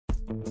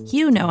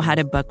You know how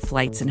to book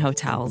flights and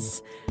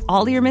hotels.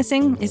 All you're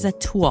missing is a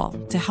tool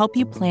to help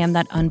you plan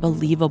that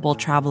unbelievable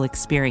travel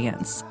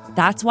experience.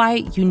 That's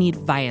why you need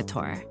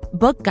Viator.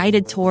 Book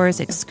guided tours,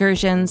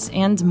 excursions,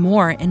 and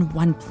more in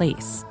one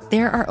place.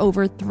 There are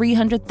over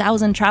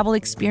 300,000 travel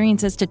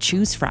experiences to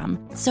choose from,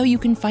 so you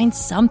can find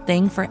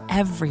something for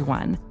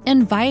everyone.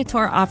 And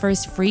Viator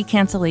offers free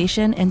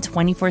cancellation and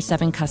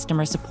 24/7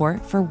 customer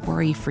support for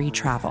worry-free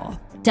travel.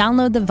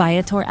 Download the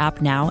Viator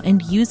app now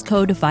and use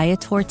code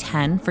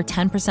Viator10 for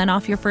 10%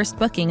 off your first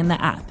booking in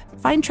the app.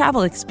 Find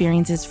travel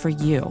experiences for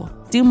you.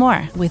 Do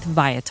more with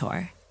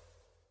Viator.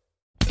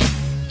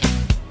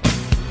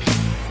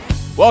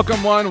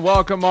 Welcome one,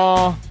 welcome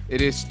all.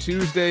 It is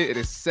Tuesday. It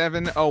is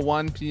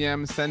 7:01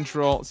 p.m.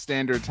 Central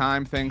Standard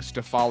Time. Thanks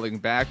to falling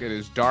back, it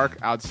is dark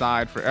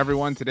outside for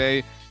everyone.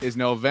 Today is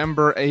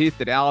November 8th.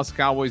 The Dallas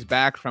Cowboys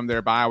back from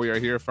their bye. We are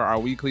here for our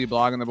weekly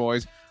Blogging the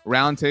Boys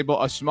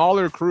Roundtable, a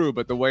smaller crew,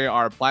 but the way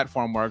our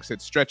platform works,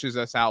 it stretches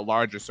us out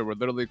larger. So we're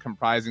literally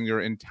comprising your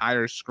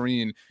entire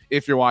screen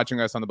if you're watching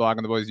us on the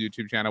Blogging the Boys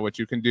YouTube channel, which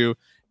you can do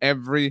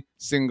every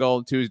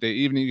single Tuesday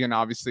evening. You can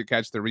obviously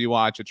catch the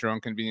rewatch at your own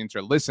convenience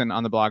or listen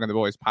on the Blogging the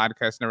Boys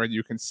podcast network.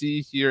 You can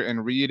see, hear,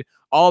 and read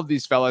all of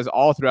these fellas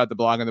all throughout the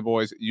Blogging the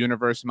Boys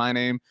universe. My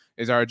name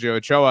is RJ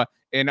Ochoa.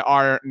 In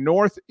our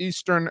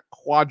northeastern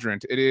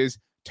quadrant, it is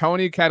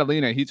Tony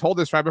Catalina. He told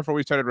us right before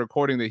we started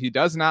recording that he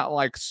does not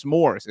like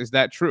s'mores. Is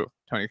that true,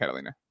 Tony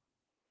Catalina?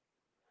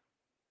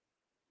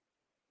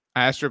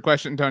 I asked your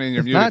question, Tony, and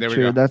you're muted. Not there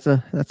true. we go.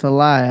 That's a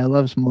lie. I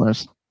love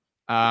s'mores.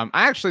 I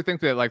actually think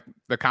that like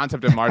the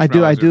concept of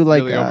marshmallows. I do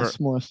like really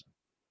s'mores.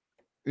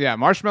 Yeah,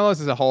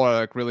 marshmallows as a whole are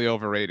like really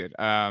overrated.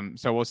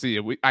 So we'll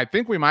see. I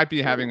think we might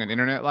be having an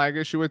internet lag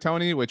issue with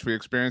Tony, which we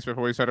experienced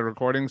before we started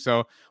recording.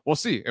 So we'll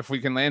see if we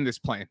can land this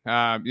plane.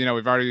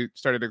 We've already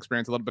started to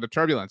experience a little bit of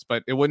turbulence,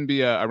 but it wouldn't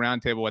be a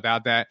roundtable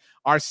without that.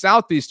 Our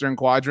southeastern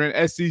quadrant,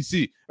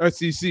 SEC,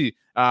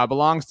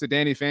 belongs to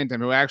Danny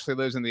Phantom, who actually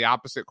lives in the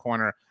opposite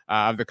corner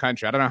of the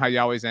country. I don't know how you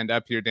always end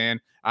up here, Dan.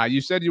 You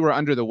said you were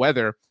under the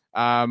weather.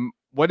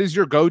 What is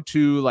your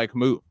go-to like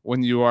move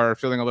when you are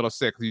feeling a little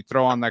sick? Do you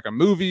throw on like a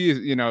movie?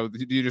 Do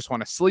you just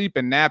want to sleep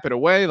and nap it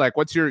away? Like,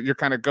 what's your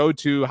kind of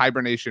go-to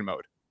hibernation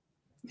mode?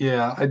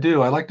 Yeah, I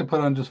do. I like to put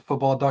on just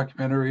football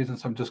documentaries, and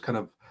so I'm just kind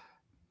of,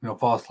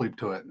 fall asleep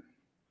to it.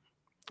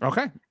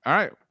 Okay. All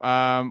right.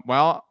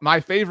 Well,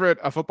 my favorite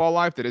Football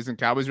Life that isn't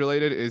Cowboys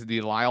related is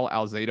the Lyle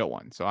Alzado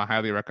one. So I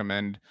highly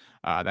recommend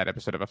that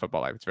episode of A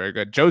Football Life. It's very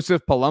good.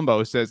 Joseph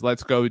Palumbo says,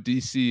 let's go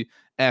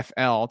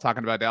DCFL,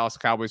 talking about Dallas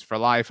Cowboys for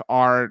life.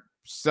 Our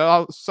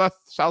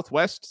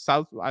southwest,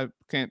 I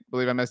can't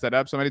believe I messed that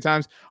up so many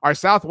times. Our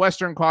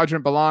southwestern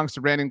quadrant belongs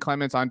to Brandon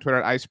Clements on Twitter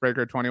at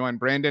Icebreaker21.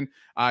 Brandon,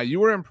 you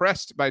were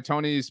impressed by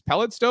Tony's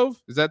pellet stove.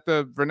 Is that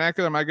the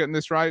vernacular? Am I getting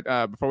this right?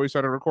 Before we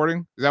started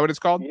recording, is that what it's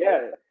called?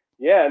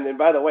 Yeah. And then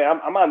by the way,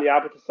 I'm on the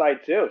opposite side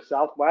too.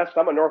 Southwest.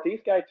 I'm a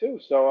Northeast guy too.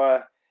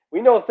 So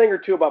we know a thing or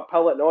two about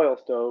pellet and oil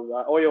stove,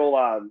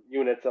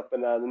 units up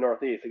in the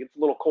Northeast. It gets a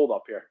little cold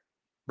up here.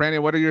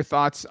 Brandon, what are your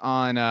thoughts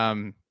on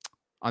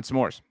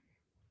s'mores?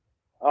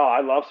 Oh,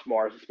 I love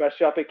s'mores,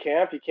 especially up at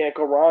camp. You can't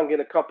go wrong. Get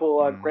a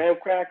couple graham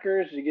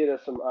crackers. You get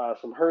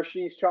some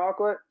Hershey's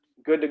chocolate.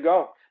 Good to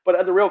go.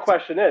 But the real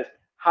question is,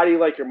 how do you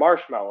like your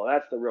marshmallow?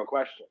 That's the real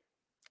question.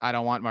 I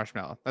don't want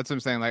marshmallow. That's what I'm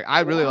saying. Like, I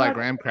really like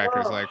graham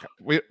crackers. Like,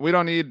 we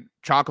don't need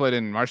chocolate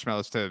and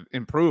marshmallows to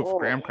improve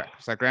graham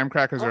crackers. Like, graham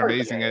crackers are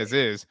amazing as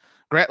is.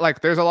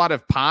 Like, there's a lot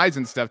of pies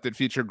and stuff that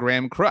feature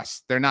graham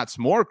crusts. They're not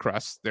s'more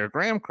crusts. They're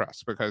graham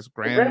crusts because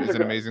graham is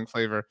an amazing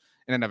flavor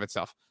in and of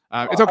itself.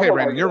 It's okay,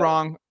 Brandon. You're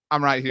wrong.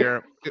 I'm right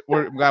here.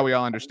 I'm glad we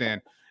all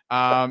understand.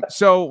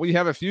 So we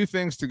have a few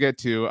things to get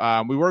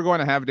to. We were going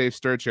to have Dave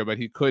Sturcio, but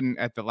he couldn't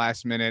at the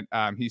last minute.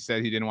 He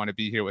said he didn't want to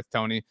be here with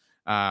Tony.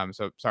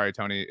 So sorry,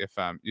 Tony, if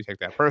you take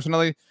that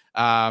personally.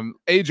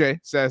 AJ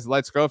says,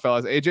 let's go,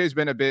 fellas. AJ's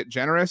been a bit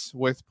generous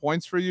with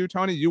points for you,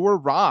 Tony. You were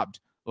robbed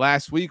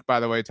last week, by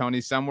the way, Tony.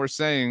 Some were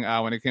saying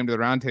when it came to the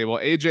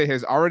roundtable, AJ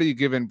has already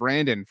given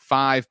Brandon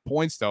 5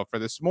 points, though, for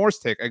the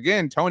s'mores take.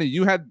 Again, Tony,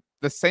 you had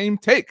the same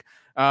take.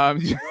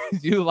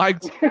 You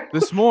liked the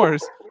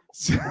s'mores.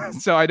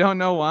 So I don't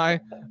know why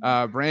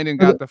Brandon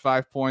got the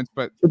 5 points,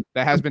 but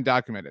that has been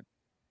documented.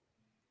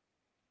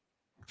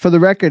 For the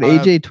record,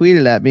 AJ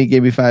tweeted at me,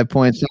 gave me 5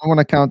 points. I want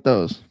to count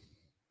those.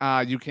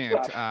 You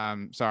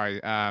can't. Sorry.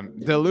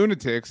 The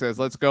Lunatic says,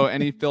 let's go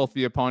any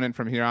filthy opponent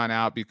from here on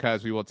out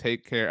because we will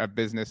take care of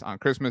business on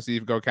Christmas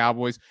Eve. Go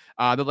Cowboys.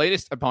 The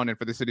latest opponent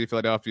for the city of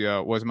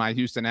Philadelphia was my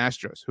Houston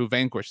Astros, who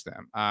vanquished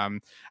them.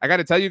 I got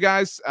to tell you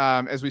guys,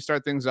 as we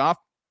start things off,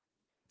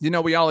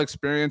 we all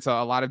experience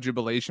a lot of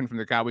jubilation from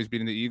the Cowboys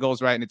beating the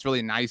Eagles, right? And it's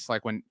really nice,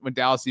 like when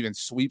Dallas even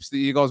sweeps the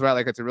Eagles, right?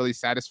 Like it's a really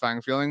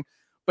satisfying feeling.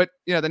 But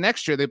the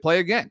next year they play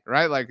again,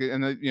 right? Like,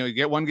 and you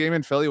get one game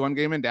in Philly, one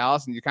game in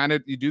Dallas, and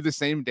you do the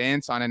same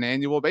dance on an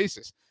annual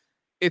basis.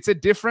 It's a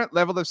different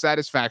level of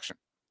satisfaction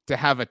to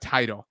have a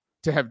title,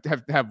 to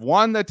have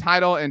won the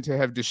title, and to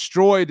have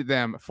destroyed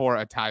them for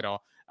a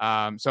title.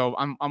 So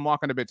I'm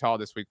walking a bit tall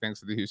this week thanks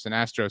to the Houston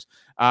Astros.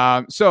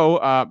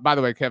 By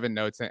the way, Kevin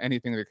notes that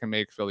anything that can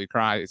make Philly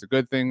cry is a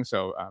good thing.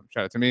 So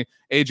shout out to me.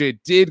 AJ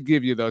did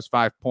give you those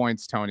 5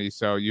 points, Tony.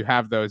 So you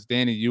have those.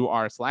 Danny, you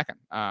are slacking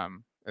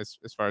as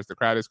far as the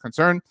crowd is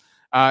concerned.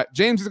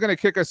 James is going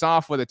to kick us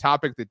off with a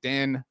topic that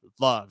Dan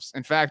loves.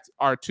 In fact,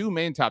 our 2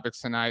 main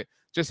topics tonight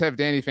just have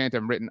Danny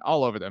Phantom written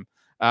all over them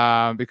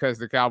because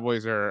the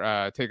Cowboys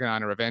are taking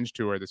on a revenge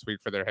tour this week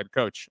for their head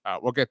coach.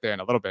 We'll get there in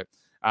a little bit.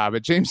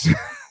 But James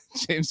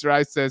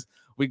Rice says,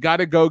 we got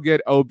to go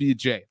get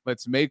OBJ.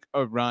 Let's make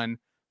a run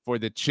for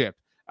the chip.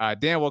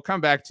 Dan, we'll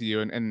come back to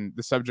you and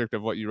the subject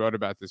of what you wrote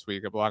about this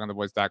week at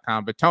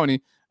blogontheboys.com. But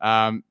Tony,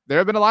 there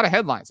have been a lot of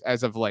headlines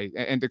as of late.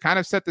 And to kind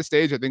of set the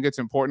stage, I think it's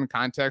important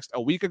context.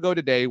 A week ago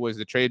today was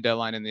the trade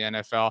deadline in the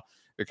NFL.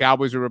 The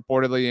Cowboys were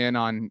reportedly in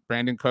on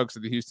Brandon Cooks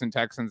of the Houston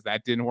Texans.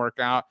 That didn't work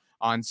out.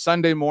 On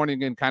Sunday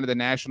morning in kind of the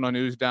national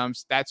news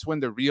dumps, that's when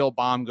the real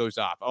bomb goes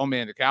off. Oh,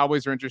 man, the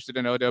Cowboys are interested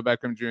in Odell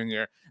Beckham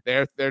Jr.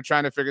 They're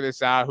trying to figure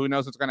this out. Who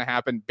knows what's going to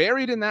happen?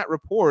 Buried in that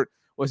report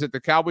was that the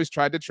Cowboys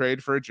tried to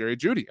trade for Jerry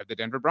Jeudy of the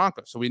Denver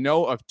Broncos. So we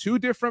know of 2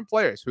 different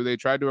players who they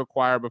tried to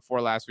acquire before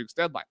last week's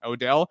deadline.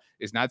 Odell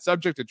is not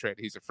subject to trade.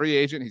 He's a free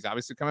agent. He's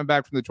obviously coming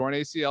back from the torn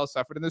ACL,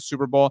 suffered in the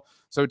Super Bowl.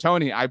 So,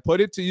 Tony, I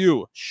put it to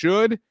you.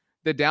 Should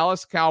the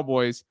Dallas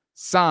Cowboys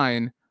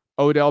sign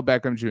Odell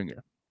Beckham Jr.?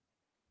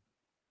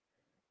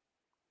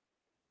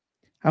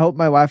 I hope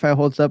my Wi-Fi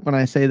holds up when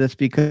I say this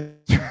because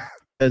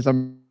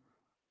I'm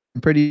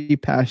pretty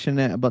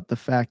passionate about the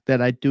fact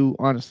that I do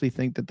honestly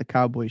think that the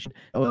Cowboys should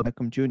Odell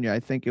Beckham Jr. I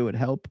think it would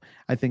help.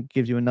 I think it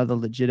gives you another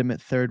legitimate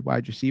third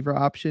wide receiver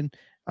option.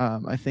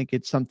 I think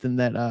it's something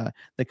that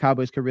the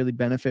Cowboys could really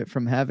benefit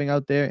from having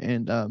out there.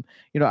 And,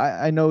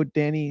 I know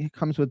Danny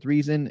comes with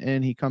reason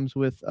and he comes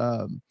with,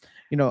 I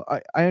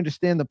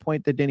understand the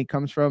point that Danny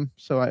comes from.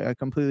 So I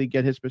completely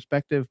get his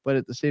perspective. But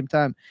at the same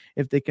time,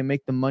 if they can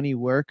make the money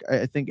work,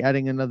 I think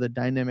adding another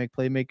dynamic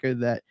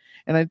playmaker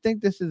and I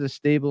think this is a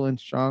stable and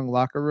strong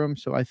locker room.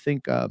 So I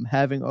think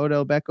having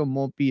Odell Beckham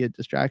won't be a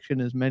distraction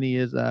as many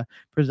as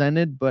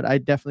presented. But I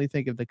definitely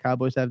think if the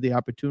Cowboys have the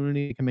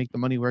opportunity to make the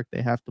money work,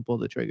 they have to pull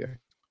the trigger.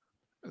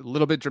 A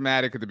little bit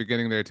dramatic at the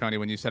beginning there, Tony,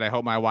 when you said, I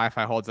hope my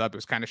Wi-Fi holds up. It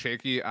was kind of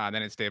shaky. Then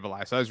it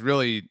stabilized. So that was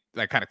really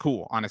kind of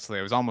cool, honestly.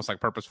 It was almost like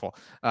purposeful.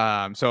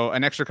 So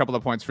an extra couple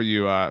of points for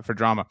you for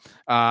drama.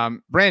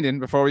 Brandon,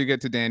 before we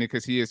get to Danny,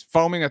 because he is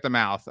foaming at the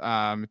mouth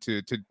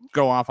to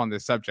go off on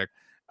this subject.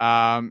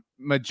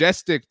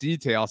 Majestic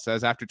Detail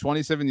says, after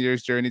 27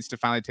 years, Jerry needs to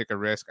finally take a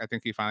risk. I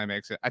think he finally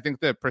makes it. I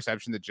think the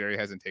perception that Jerry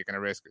hasn't taken a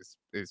risk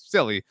is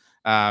silly.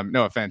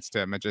 No offense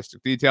to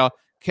Majestic Detail.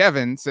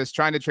 Kevin says,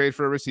 trying to trade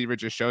for a receiver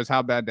just shows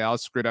how bad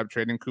Dallas screwed up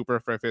trading Cooper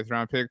for a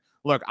 5th-round pick.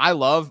 Look, I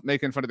love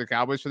making fun of the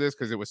Cowboys for this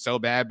because it was so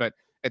bad, but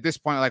at this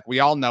point, we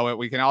all know it.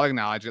 We can all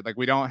acknowledge it.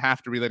 We don't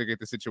have to relitigate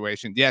the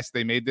situation. Yes,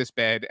 they made this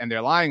bed and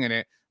they're lying in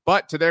it.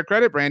 But to their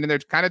credit, Brandon, they're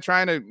kind of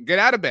trying to get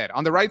out of bed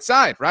on the right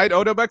side, right?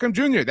 Odell Beckham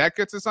Jr. That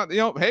gets us on,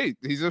 hey,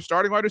 he's a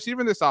starting wide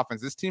receiver in this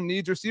offense. This team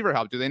needs receiver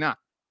help, do they not?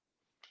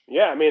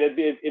 Yeah, I mean,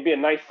 it'd be a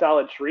nice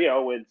solid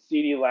trio with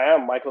CeeDee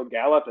Lamb, Michael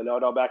Gallup, and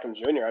Odell Beckham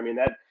Jr.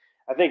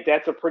 I think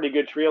that's a pretty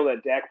good trio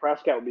that Dak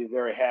Prescott would be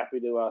very happy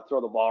to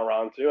throw the ball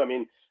around to. I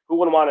mean, who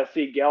wouldn't want to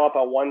see Gallup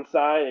on one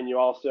side and you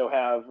also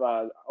have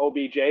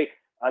OBJ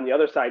on the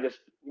other side,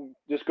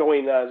 just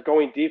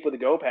going deep with the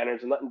go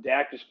patterns and letting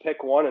Dak just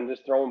pick one and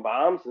just throwing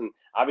bombs. And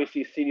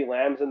obviously CeeDee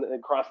Lamb's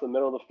across the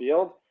middle of the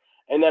field,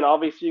 and then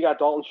obviously you got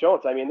Dalton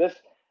Schultz.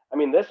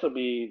 This would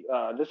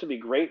be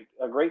great,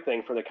 a great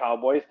thing for the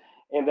Cowboys.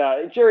 And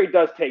Jerry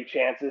does take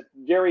chances.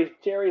 Jerry's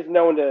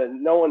known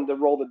to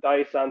roll the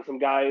dice on some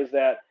guys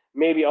that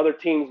maybe other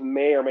teams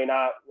may or may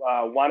not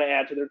want to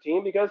add to their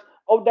team because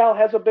Odell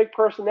has a big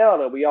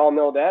personality. We all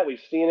know that. We've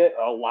seen it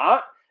a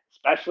lot,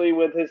 especially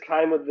with his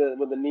time with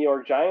the New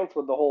York Giants,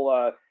 with the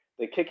whole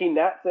the kicking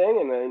net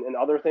thing and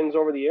other things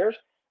over the years.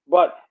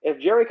 But if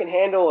Jerry can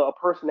handle a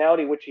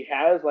personality which he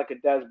has, like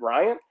a Dez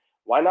Bryant,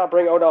 why not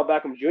bring Odell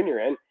Beckham Jr.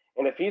 in?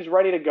 And if he's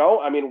ready to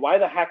go, why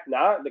the heck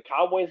not? The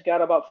Cowboys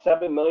got about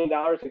 $7 million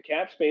in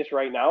cap space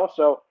right now.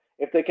 So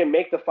if they can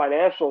make the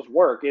financials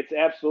work, it's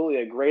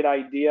absolutely a great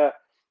idea.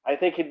 I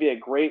think he'd be a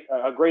great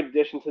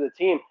addition to the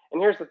team.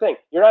 And here's the thing.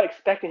 You're not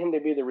expecting him to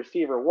be the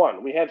receiver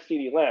one. We have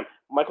CeeDee Lamb.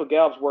 Michael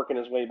Gallup's working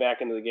his way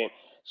back into the game.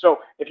 So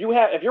if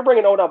you're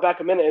bringing Odell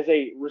Beckham in as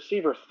a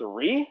receiver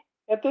 3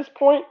 at this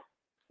point,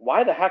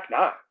 why the heck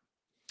not?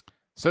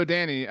 So,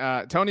 Danny,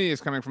 Tony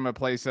is coming from a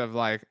place of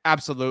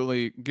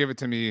absolutely give it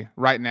to me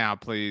right now,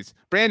 please.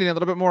 Brandon, a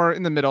little bit more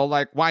in the middle,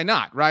 why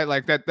not,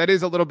 right? That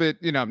is a little bit,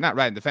 not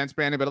right in the fence,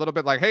 Brandon, but a little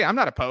bit hey, I'm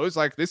not opposed.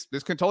 This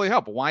can totally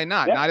help. Why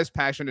not? Yeah. Not as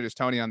passionate as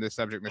Tony on this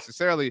subject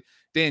necessarily.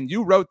 Dan,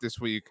 you wrote this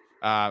week,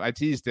 I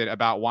teased it,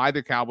 about why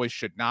the Cowboys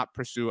should not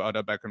pursue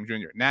Odell Beckham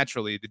Jr.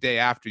 Naturally, the day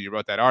after you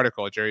wrote that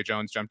article, Jerry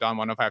Jones jumped on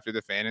 105 through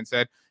the Fan and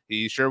said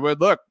he sure would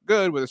look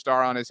good with a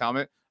star on his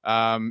helmet.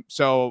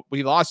 So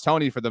we lost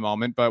Tony for the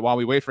moment, but while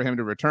we wait for him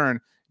to return,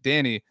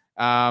 Danny,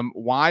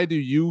 why do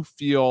you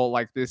feel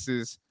like this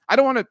is, I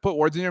don't want to put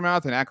words in your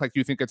mouth and act like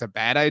you think it's a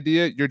bad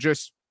idea. You're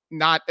just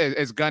not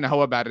as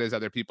gung-ho about it as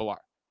other people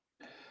are.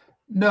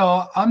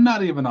 No, I'm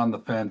not even on the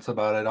fence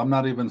about it. I'm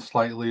not even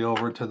slightly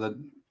over to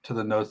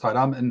the no side.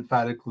 I'm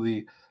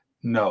emphatically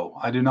no.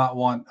 I do not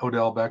want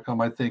Odell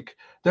Beckham. I think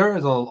there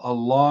is a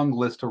long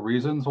list of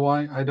reasons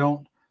why I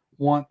don't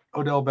want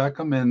Odell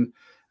Beckham. And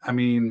I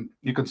mean,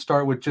 you can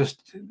start with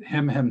just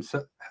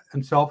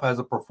himself as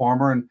a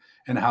performer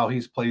and how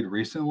he's played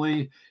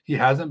recently. He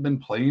hasn't been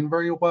playing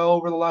very well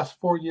over the last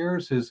 4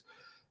 years. His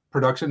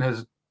production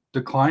has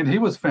declined. He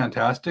was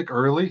fantastic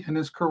early in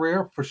his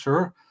career for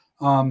sure.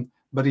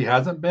 But he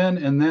hasn't been.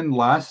 And then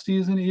last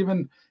season,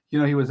 even,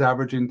 he was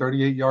averaging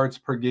 38 yards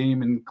per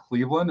game in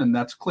Cleveland, and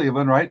that's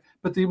Cleveland, right?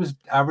 But he was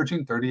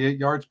averaging 38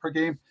 yards per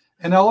game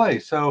in LA.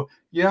 So,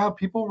 yeah,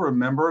 people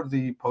remember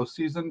the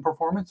postseason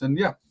performance, and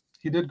yeah,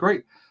 he did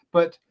great.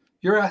 But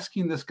you're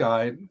asking this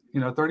guy,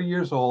 30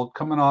 years old,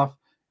 coming off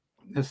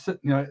his,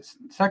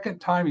 second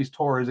time he's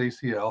tore his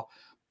ACL.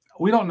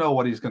 We don't know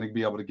what he's going to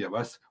be able to give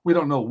us. We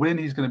don't know when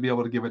he's going to be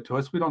able to give it to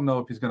us. We don't know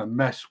if he's going to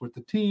mesh with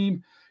the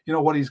team.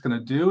 What he's going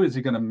to do. Is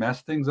he going to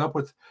mess things up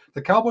with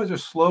the Cowboys? Are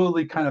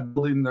slowly kind of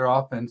building their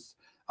offense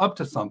up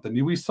to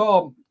something. We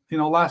saw,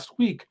 last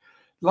week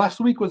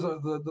was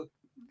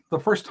the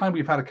first time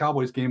we've had a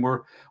Cowboys game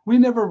where we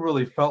never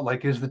really felt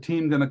like, is the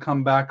team going to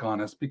come back on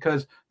us?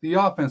 Because the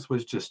offense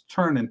was just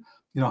turning,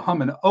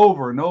 humming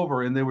over and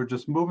over, and they were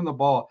just moving the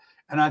ball.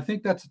 And I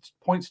think that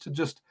points to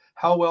just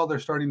how well they're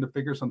starting to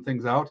figure some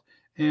things out.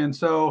 And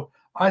so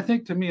I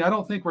think, to me, I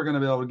don't think we're going to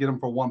be able to get him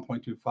for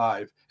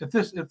 1.25. If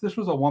this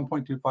was a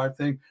 1.25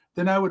 thing,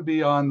 then I would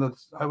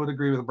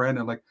agree with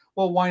Brandon. Like,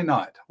 well, why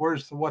not?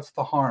 What's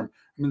the harm?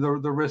 I mean,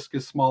 the risk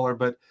is smaller,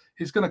 but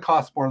he's going to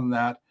cost more than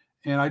that.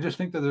 And I just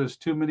think that there's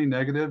too many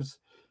negatives.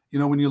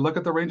 When you look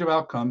at the range of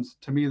outcomes,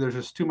 to me, there's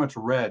just too much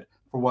red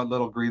for what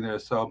little green there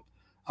is. So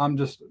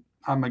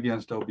I'm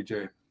against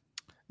OBJ.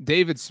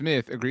 David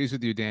Smith agrees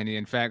with you, Danny.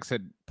 In fact,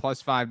 said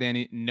 +5,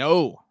 Danny.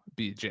 No,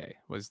 BJ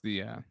was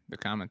the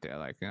comment there.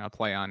 Like,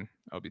 play on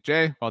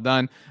OBJ. Well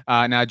done.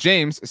 Now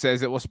James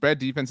says it will spread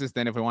defenses.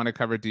 Then if we want to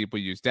cover deep, we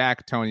use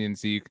Dak, Tony, and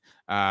Zeke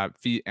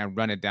feet and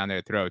run it down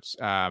their throats.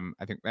 I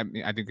think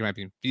you might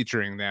be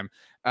featuring them.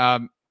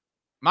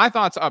 My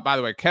thoughts are, by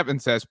the way, Kevin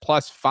says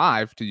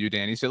 +5 to you,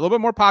 Danny. So a little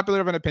bit more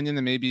popular of an opinion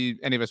than maybe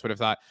any of us would have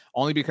thought,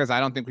 only because I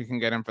don't think we can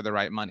get him for the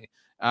right money.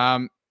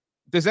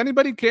 Does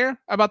anybody care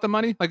about the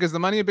money? Like, is the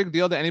money a big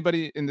deal to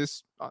anybody in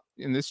this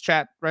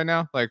chat right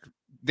now? Like,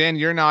 Dan,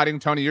 you're nodding.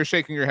 Tony, you're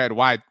shaking your head.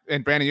 Why?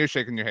 And Brandon, you're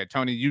shaking your head.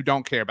 Tony, you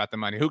don't care about the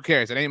money. Who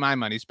cares? It ain't my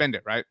money. Spend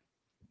it, right?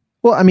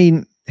 Well, I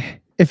mean,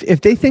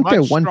 if they think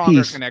they're one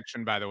piece,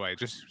 connection, by the way,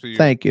 just so you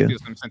thank you. Feel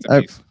some sense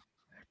of peace.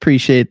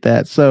 Appreciate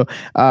that. So,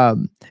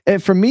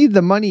 for me,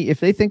 the money, if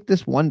they think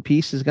this one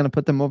piece is going to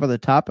put them over the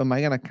top, am I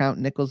going to count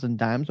nickels and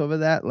dimes over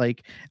that?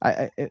 Like,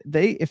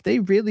 if they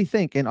really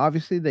think, and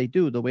obviously they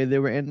do, the way they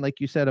were in, like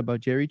you said about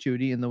Jerry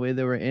Jeudy, and the way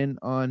they were in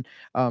on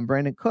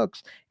Brandon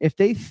Cooks, if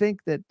they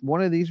think that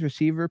one of these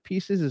receiver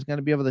pieces is going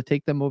to be able to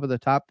take them over the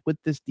top with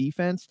this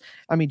defense,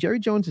 I mean, Jerry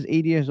Jones is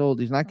 80 years old.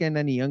 He's not getting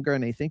any younger,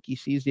 and I think he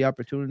sees the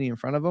opportunity in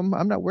front of him.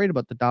 I'm not worried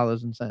about the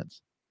dollars and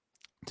cents.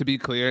 To be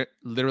clear,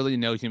 literally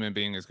no human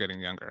being is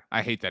getting younger.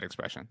 I hate that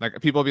expression. Like,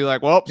 people be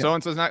like, well,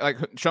 so-and-so's not, like,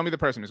 show me the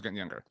person who's getting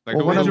younger. Like,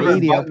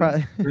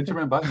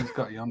 Benjamin Button's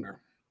got younger.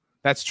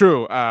 That's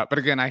true. But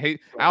again, I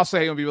also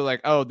hate when people are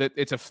like, oh, that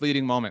it's a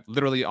fleeting moment.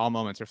 Literally all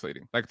moments are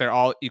fleeting. Like, they're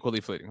all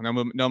equally fleeting.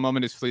 No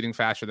moment is fleeting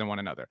faster than one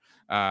another.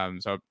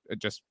 So it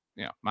just,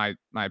 my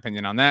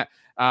opinion on that.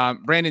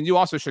 Brandon, you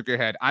also shook your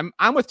head.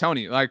 I'm with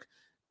Tony. Like,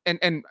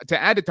 and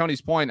to add to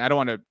Tony's point, I don't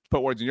want to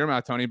put words in your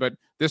mouth, Tony, but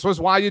this was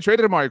why you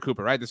traded Amari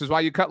Cooper, right? This is why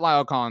you cut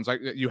Lyle Collins.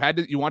 Like, you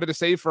wanted to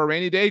save for a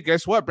rainy day.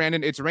 Guess what,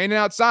 Brandon? It's raining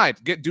outside.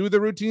 Do the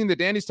routine that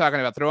Danny's talking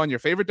about. Throw on your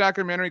favorite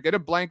documentary, get a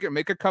blanket,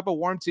 make a cup of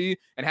warm tea,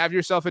 and have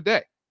yourself a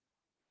day.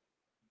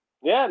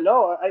 Yeah,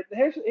 no.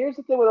 Here's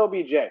the thing with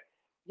OBJ.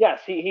 Yes,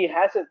 he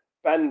hasn't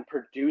been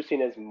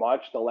producing as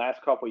much the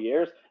last couple of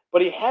years,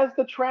 but he has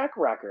the track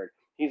record.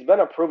 He's been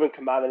a proven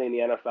commodity in the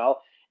NFL.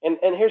 And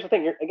here's the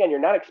thing. You're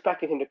not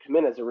expecting him to come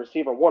in as a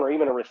receiver 1 or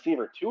even a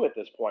receiver 2 at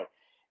this point.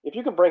 If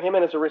you could bring him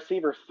in as a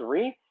receiver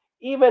 3,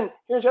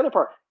 here's the other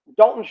part.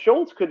 Dalton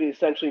Schultz could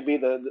essentially be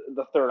the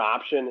third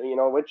option,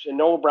 and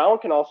Noah Brown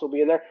can also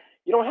be in there.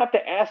 You don't have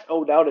to ask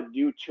Odell to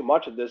do too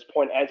much at this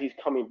point as he's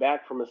coming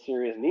back from a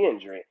serious knee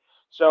injury.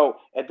 So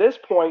at this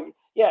point,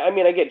 yeah, I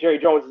mean, I get Jerry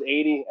Jones is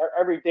 80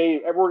 every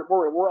day.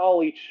 We're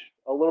all each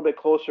a little bit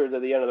closer to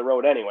the end of the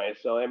road anyway.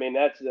 So I mean,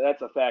 that's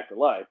a fact of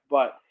life.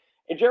 But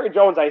and Jerry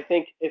Jones, I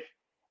think if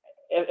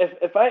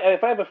I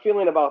have a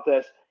feeling about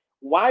this,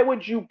 why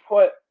would you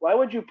put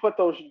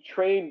those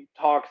trade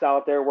talks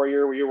out there where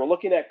you were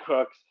looking at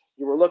Cooks,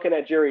 you were looking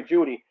at Jerry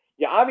Jeudy?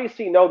 You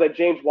obviously know that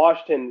James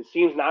Washington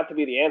seems not to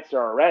be the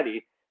answer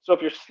already. So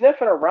if you're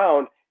sniffing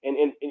around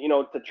and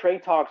the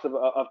trade talks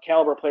of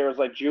caliber players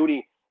like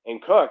Jeudy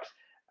and Cooks,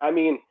 I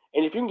mean,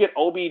 and if you can get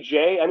OBJ,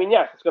 I mean,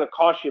 yes, it's going to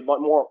cost you,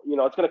 but more,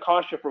 it's going to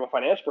cost you from a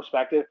financial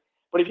perspective.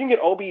 But if you can get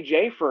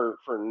OBJ for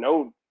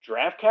no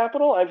draft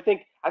capital, I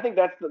think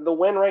that's the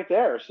win right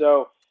there.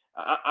 So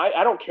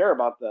I don't care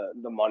about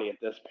the money at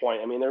this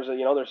point. I mean, there's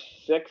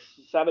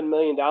 $6-7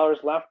 million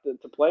left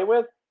to play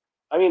with.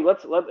 I mean,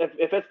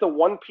 if it's the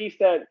one piece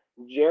that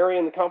Jerry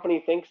and the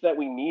company thinks that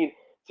we need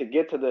to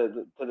get to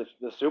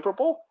the Super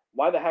Bowl,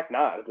 why the heck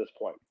not at this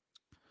point?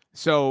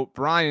 So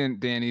Brian,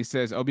 Danny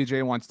says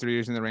OBJ wants 3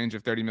 years in the range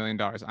of $30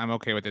 million. I'm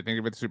okay with it. Thank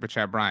you for the super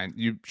chat, Brian.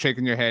 You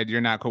shaking your head. You're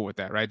not cool with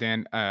that, right,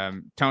 Dan?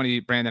 Tony,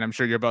 Brandon, I'm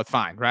sure you're both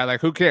fine, right? Like,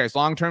 who cares?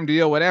 Long-term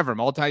deal, whatever,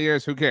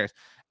 multi-years, who cares?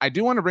 I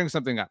do want to bring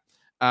something up.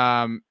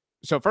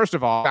 So first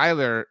of all,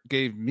 Tyler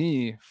gave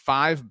me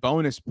 5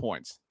 bonus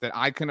points that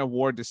I can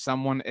award to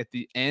someone at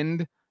the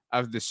end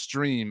of the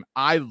stream.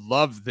 I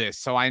love this.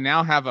 So I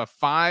now have a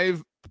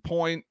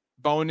 5-point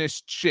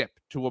bonus chip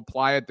to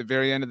apply at the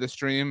very end of the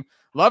stream.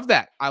 Love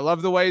that. I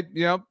love the way,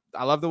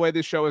 I love the way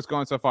this show is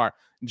going so far.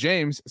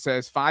 James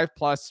says 5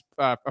 points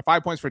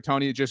for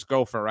Tony. Just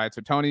go for it, right?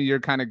 So Tony, you're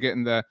kind of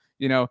getting the,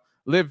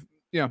 live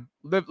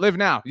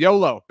now,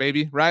 YOLO,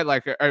 baby, right?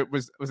 Like,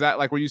 was that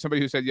like, were you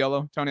somebody who said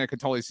YOLO, Tony? I could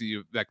totally see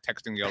you like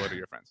texting YOLO to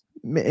your friends.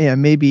 Yeah,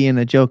 maybe in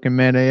a joking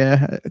manner,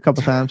 yeah, a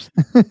couple times.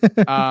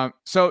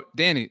 So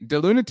Danny,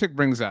 the lunatic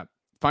brings up,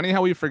 funny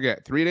how we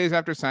forget, 3 days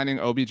after signing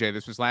OBJ,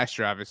 this was last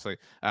year, obviously,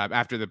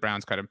 after the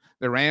Browns cut him,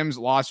 the Rams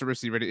lost a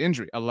receiver to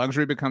injury. A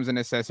luxury becomes a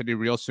necessity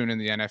real soon in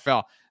the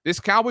NFL. This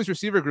Cowboys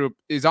receiver group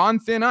is on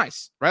thin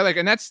ice, right? Like,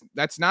 and that's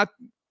not,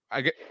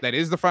 that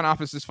is the front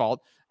office's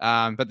fault.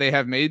 But they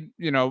have made,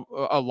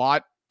 a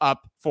lot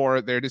up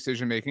for their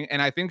decision making.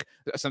 And I think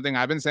something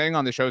I've been saying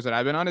on the shows that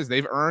I've been on is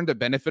they've earned a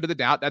benefit of the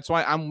doubt. That's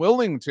why I'm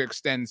willing to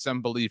extend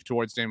some belief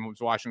towards James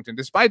Washington,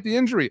 despite the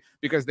injury,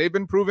 because they've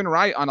been proven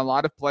right on a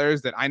lot of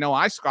players that I know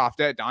I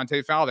scoffed at: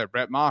 Dante Fowler,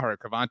 Brett Maher,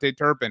 Kavonte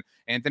Turpin,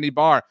 Anthony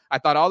Barr. I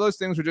thought all those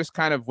things were just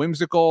kind of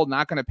whimsical,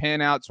 not going to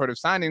pan out sort of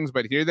signings,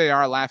 but here they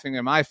are laughing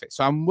in my face.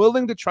 So I'm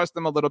willing to trust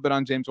them a little bit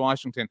on James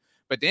Washington.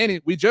 But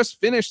Danny, we just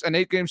finished an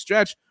 8-game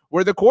stretch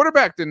where the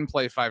quarterback didn't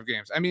play 5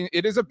 games. I mean,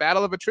 it is a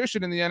battle of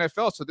attrition in the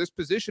NFL, so this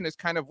position is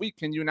kind of weak.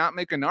 Can you not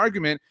make an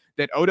argument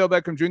that Odell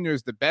Beckham Jr.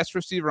 is the best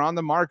receiver on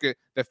the market?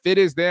 The fit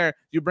is there.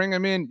 You bring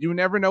him in. You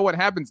never know what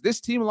happens.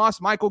 This team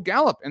lost Michael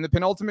Gallup in the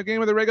penultimate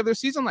game of the regular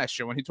season last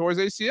year when he tore his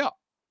ACL.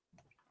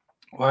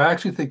 Well, I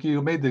actually think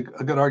you made a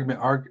good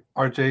argument,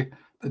 RJ,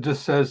 that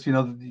just says, you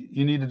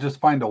need to just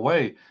find a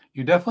way.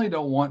 You definitely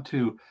don't want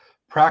to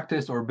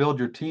practice or build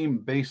your team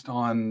based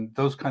on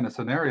those kind of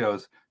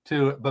scenarios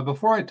too. But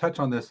before I touch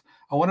on this,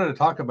 I wanted to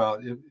talk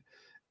about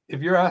if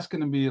you're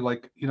asking to be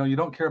like, you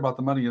don't care about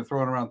the money, you're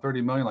throwing around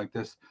 30 million like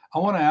this. I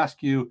want to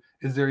ask you,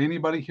 is there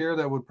anybody here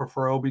that would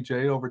prefer OBJ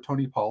over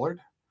Tony Pollard?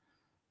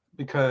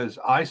 Because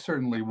I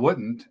certainly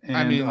wouldn't.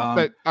 And,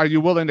 but are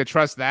you willing to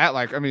trust that?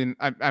 Like, I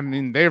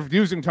mean, they're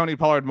using Tony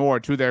Pollard more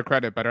to their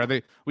credit,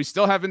 but we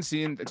still haven't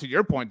seen, to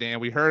your point, Dan,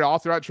 we heard all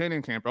throughout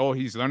training camp, oh,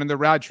 he's learning the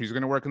route tree, he's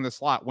going to work in the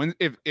slot.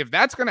 If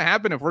that's going to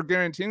happen, if we're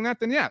guaranteeing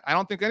that, then yeah, I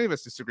don't think any of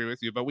us disagree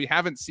with you, but we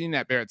haven't seen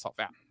that bear itself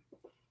out.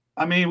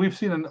 I mean, we've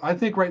seen, I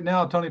think right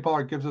now, Tony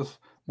Pollard gives us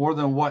more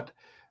than what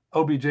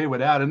OBJ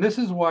would add. And this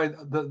is why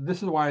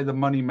the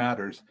money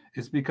matters,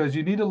 is because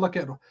you need to look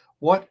at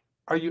what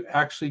are you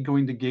actually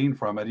going to gain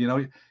from it?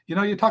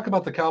 You talk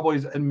about the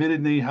Cowboys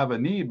admittedly have a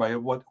need by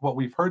what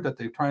we've heard that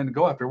they're trying to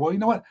go after. Well, you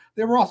know what?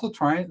 They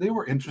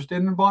were interested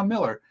in Von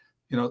Miller,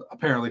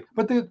 apparently,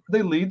 but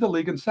they lead the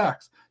league in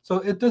sacks. So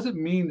it doesn't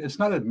mean, it's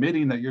not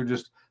admitting that you're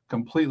just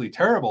completely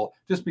terrible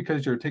just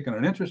because you're taking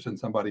an interest in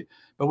somebody.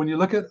 But when you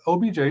look at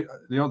OBJ,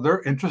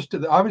 they're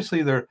interested.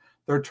 Obviously, they're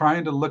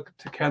trying to look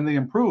to, can they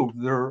improve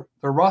their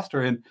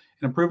roster, and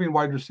improving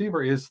wide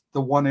receiver is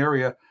the one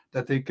area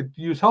that they could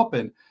use help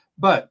in.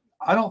 But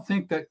I don't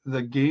think that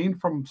the gain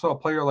from a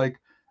player like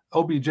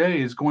OBJ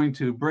is going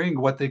to bring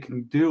what they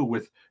can do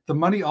with the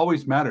money.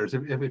 Always matters.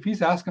 If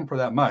he's asking for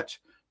that much,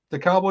 the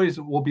Cowboys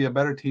will be a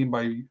better team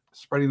by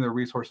spreading their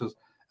resources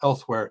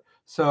elsewhere.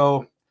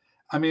 So,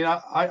 I mean,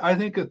 I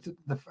think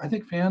I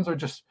think fans are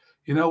just,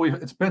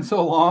 it's been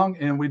so long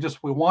and we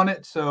want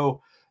it.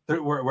 So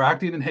we're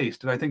acting in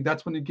haste. And I think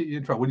that's when you get you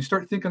in trouble. When you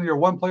start thinking you're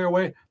one player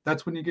away,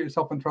 that's when you get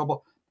yourself in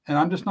trouble. And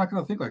I'm just not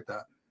going to think like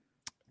that.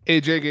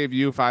 AJ gave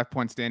you 5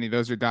 points, Danny.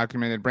 Those are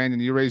documented.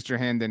 Brandon, you raised your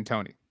hand, then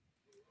Tony.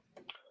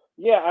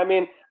 Yeah, I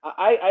mean,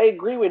 I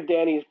agree with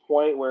Danny's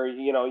point where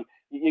you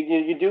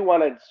do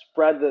want to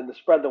spread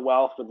the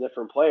wealth with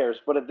different players,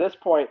 but at this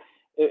point,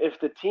 if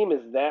the team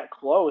is that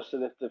close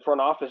and if the front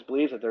office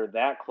believes that they're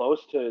that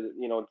close to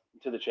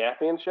the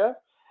championship,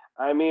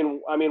 I mean,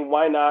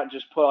 why not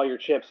just put all your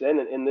chips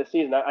in this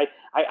season?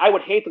 I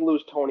would hate to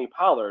lose Tony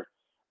Pollard,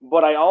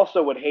 but I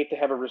also would hate to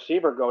have a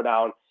receiver go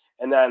down.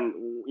 And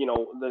then,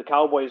 the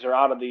Cowboys are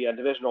out of the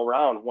divisional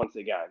round once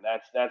again.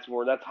 That's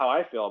how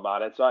I feel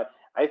about it. So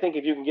I think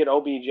if you can get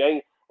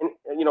OBJ,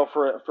 and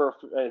for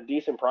a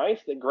decent price,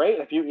 then great.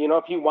 If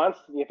he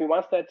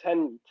wants that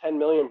 10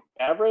 million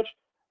average,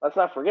 let's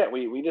not forget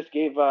we just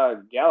gave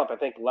Gallup, I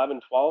think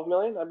 11-12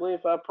 million, I believe,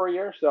 per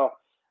year. So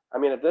I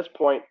mean, at this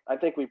point, I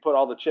think we put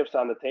all the chips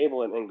on the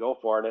table and go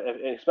for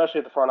it, especially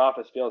if the front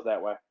office feels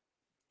that way.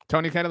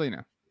 Tony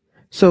Catalina.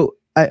 So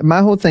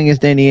my whole thing is,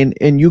 Danny,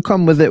 and you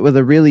come with it with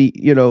a really,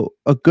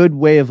 a good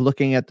way of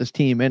looking at this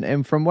team.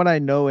 And from what I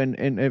know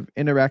and have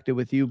interacted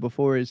with you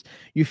before, is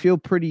you feel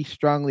pretty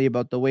strongly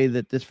about the way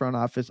that this front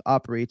office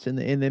operates, and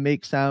they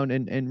make sound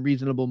and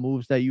reasonable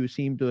moves that you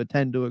seem to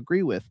tend to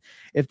agree with.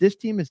 If this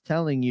team is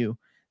telling you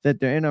that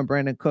they're in on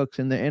Brandon Cooks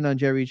and they're in on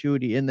Jerry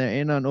Jeudy and they're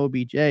in on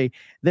OBJ,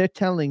 they're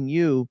telling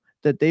you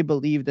that they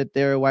believe that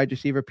they're a wide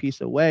receiver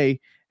piece away.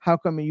 How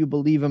come you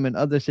believe them in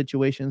other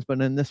situations,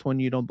 but in this one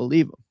you don't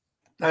believe them?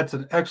 That's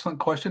an excellent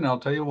question. I'll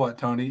tell you what,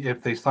 Tony,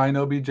 if they sign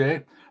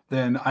OBJ,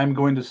 then I'm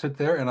going to sit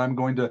there and I'm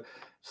going to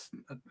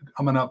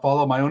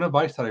follow my own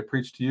advice that I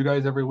preach to you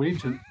guys every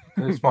week. And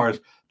as far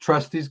as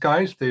trust these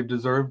guys, they've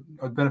deserved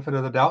a benefit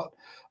of the doubt.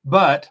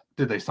 But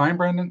did they sign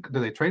Brandon?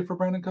 Did they trade for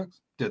Brandon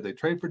Cooks? Did they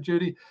trade for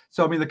Jeudy?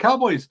 So, I mean, the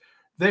Cowboys,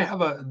 they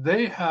have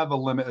a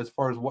limit as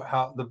far as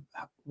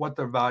what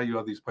the value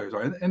of these players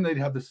are. And they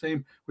have the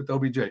same with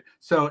OBJ.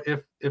 So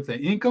if they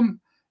ink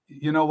them,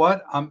 you know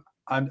what? I'm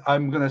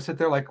going to sit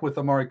there like with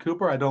Amari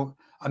Cooper.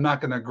 I'm not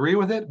going to agree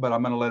with it, but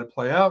I'm going to let it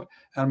play out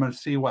and I'm going to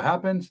see what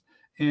happens.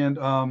 And,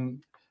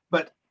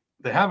 but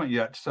they haven't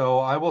yet. So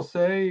I will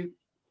say,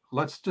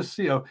 let's just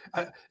see.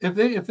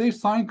 If they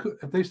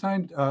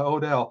signed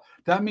Odell,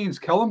 that means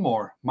Kellen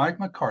Moore, Mike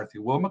McCarthy,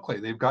 Will McClay,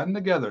 they've gotten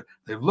together.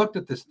 They've looked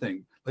at this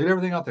thing, laid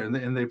everything out there,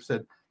 and they've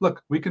said,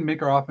 look, we can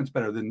make our offense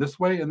better than this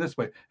way and this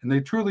way. And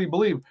they truly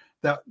believe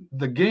that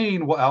the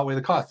gain will outweigh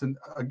the cost. And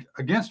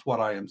against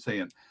what I am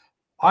saying,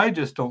 I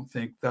just don't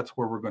think that's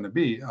where we're going to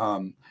be.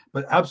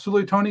 But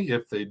absolutely, Tony,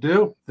 if they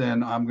do,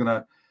 then I'm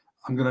gonna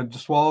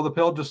just swallow the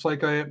pill, just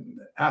like I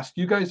asked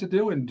you guys to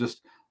do, and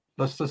just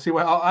let's see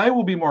what I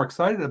will be more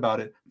excited about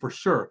it for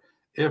sure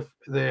if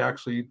they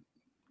actually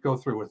go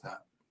through with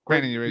that.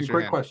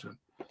 Great question.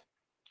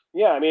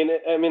 Yeah, I mean,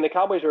 the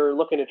Cowboys are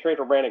looking to trade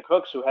for Brandon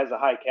Cooks, who has a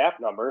high cap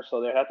number, so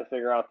they have to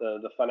figure out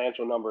the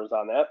financial numbers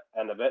on that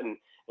end of it.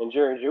 And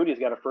Jerry Jeudy's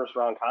got a first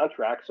round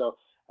contract, so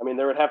I mean,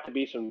 there would have to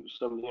be some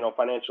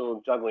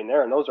financial juggling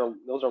there, and those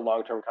are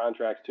long-term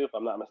contracts too, if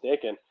I'm not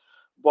mistaken.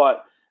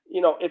 But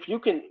if you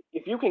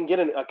can get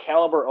a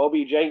caliber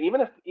OBJ, even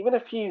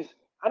if he's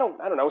I don't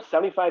know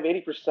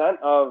 75-80%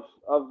 of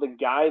the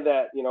guy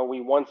that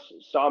we once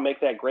saw make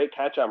that great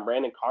catch on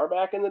Brandon Carr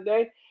back in the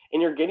day,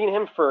 and you're getting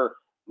him for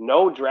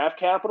no draft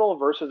capital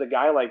versus a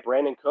guy like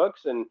Brandon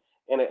Cooks and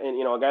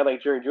a guy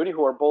like Jerry Jeudy,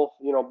 who are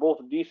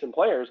both decent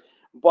players,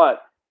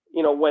 but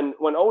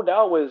when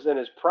Odell was in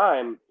his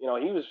prime, he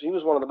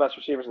was one of the best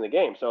receivers in the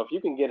game. So if you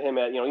can get him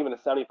at even a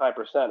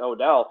 75%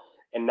 Odell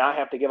and not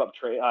have to give up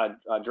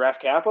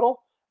draft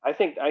capital, I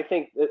think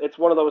it's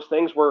one of those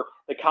things where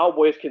the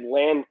Cowboys could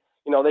land,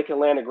 they can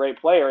land a great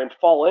player and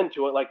fall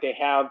into it like they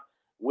have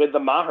with the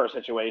Maher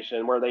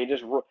situation, where they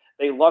just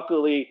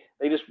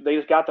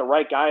got the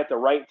right guy at the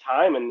right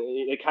time, and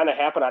it kind of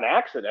happened on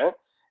accident,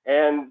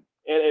 and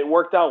it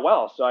worked out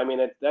well. So I mean,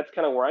 that's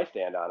kind of where I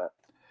stand on it.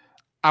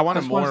 I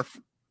want to morph.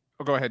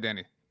 Oh, go ahead,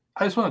 Danny.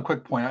 I just want a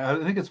quick point.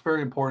 I think it's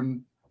very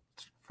important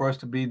for us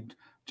to be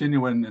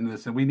genuine in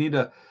this, and we need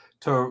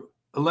to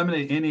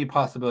eliminate any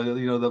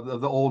possibility of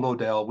the old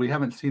Odell. We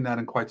haven't seen that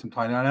in quite some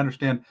time. And I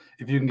understand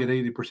if you can get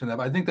 80% of that,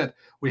 but I think that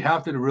we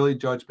have to really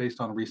judge based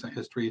on recent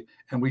history,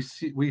 and we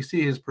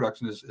see his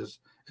production is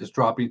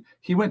dropping.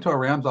 He went to a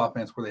Rams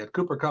offense where they had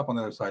Cooper Kupp on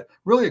the other side,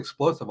 really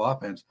explosive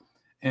offense,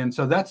 and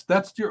so that's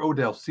your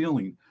Odell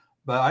ceiling.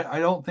 But I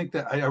don't think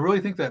that. I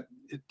really think that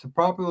to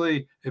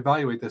properly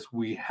evaluate this,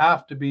 we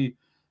have to be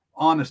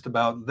honest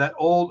about that.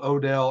 Old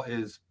Odell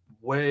is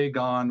way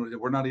gone.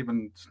 We're not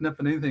even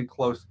sniffing anything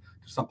close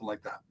to something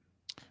like that.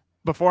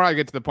 Before I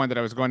get to the point that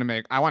I was going to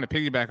make, I want to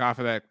piggyback off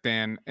of that,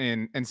 Dan,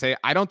 and say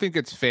I don't think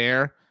it's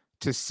fair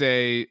to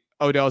say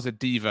Odell's a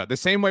diva. The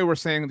same way we're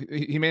saying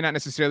he may not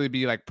necessarily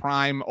be like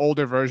prime,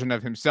 older version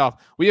of himself.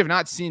 We have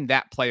not seen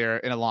that player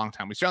in a long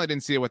time. We certainly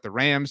didn't see it with the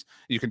Rams.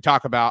 You can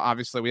talk about,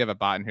 obviously, we have a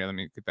bot in here. Let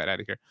me get that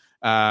out of here.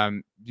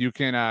 You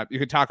can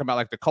talk about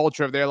like the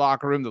culture of their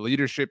locker room, the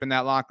leadership in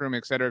that locker room,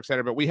 et cetera, et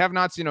cetera. But we have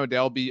not seen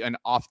Odell be an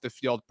off the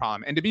field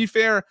problem. And to be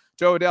fair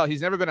to Odell,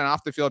 he's never been an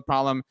off the field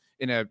problem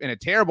in a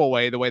terrible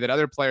way, the way that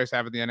other players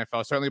have in the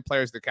NFL, certainly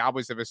players the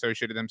Cowboys have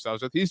associated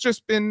themselves with. He's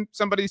just been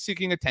somebody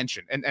seeking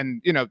attention.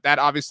 And that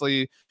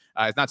obviously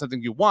is not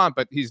something you want,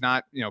 but he's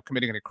not,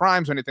 committing any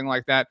crimes or anything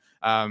like that.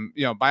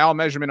 By all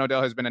measurement,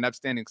 Odell has been an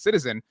upstanding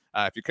citizen,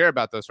 if you care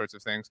about those sorts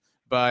of things.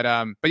 But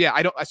yeah,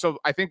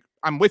 I think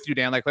I'm with you,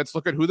 Dan. Like, let's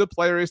look at who the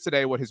player is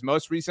today, what his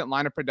most recent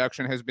line of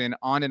production has been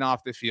on and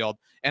off the field.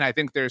 And I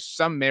think there's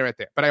some merit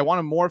there. But I want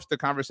to morph the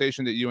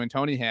conversation that you and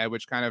Tony had,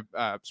 which kind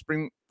of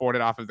springboarded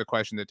off of the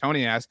question that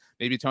Tony asked.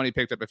 Maybe Tony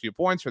picked up a few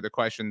points for the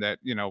question that,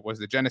 was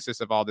the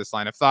genesis of all this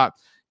line of thought.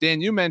 Dan,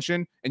 you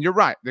mentioned, and you're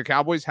right, the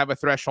Cowboys have a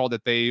threshold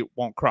that they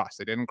won't cross.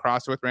 They didn't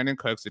cross with Brandon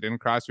Cooks. They didn't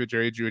cross with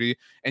Jerry Jeudy.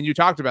 And you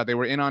talked about they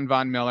were in on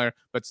Von Miller,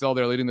 but still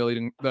they're leading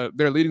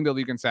the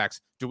league in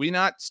sacks. Do we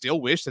not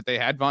still wish that they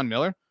had Von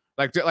Miller?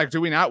 Do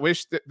we not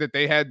wish that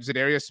they had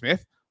Zadarius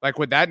Smith? Like,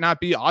 would that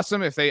not be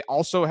awesome if they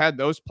also had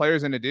those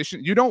players in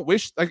addition? You don't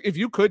wish, like, if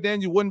you could,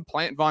 Dan, you wouldn't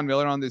plant Von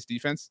Miller on this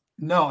defense?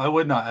 No, I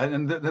would not.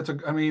 And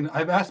I mean,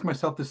 I've asked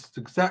myself this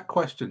exact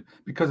question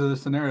because of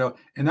this scenario.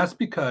 And that's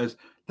because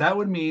that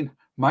would mean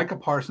Micah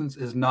Parsons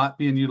is not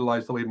being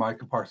utilized the way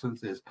Micah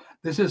Parsons is.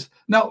 This is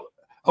now,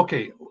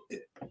 okay,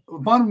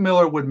 Von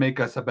Miller would make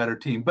us a better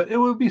team, but it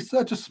would be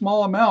such a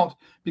small amount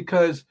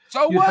because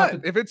so what?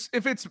 If it's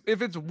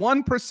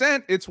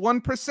 1%, it's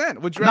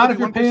 1%. Would you rather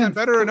be 1%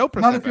 better or no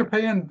percent? Not if you're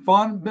paying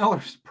Von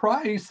Miller's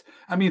price.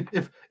 I mean,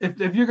 if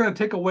you're going to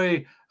take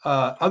away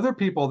other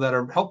people that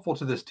are helpful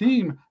to this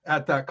team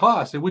at that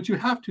cost, which you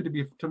have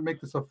to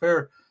make this a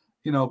fair,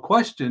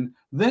 question,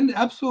 then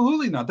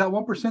absolutely not. That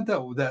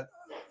 1% that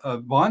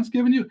Von's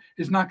given you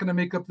is not going to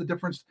make up the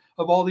difference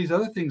of all these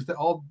other things that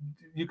all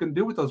you can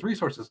do with those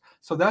resources.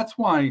 So that's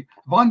why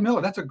Von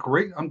Miller,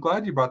 I'm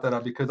glad you brought that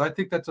up, because I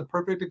think that's a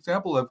perfect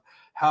example of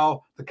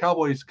how the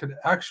Cowboys could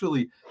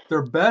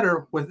they're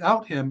better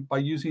without him by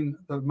using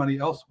the money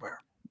elsewhere.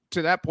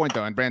 To that point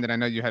though, and Brandon, I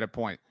know you had a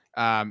point.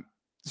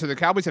 So the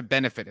Cowboys have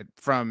benefited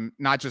from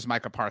not just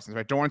Micah Parsons,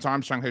 right? Dorrance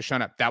Armstrong has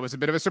shown up. That was a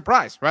bit of a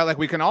surprise, right? Like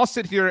we can all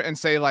sit here and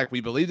say like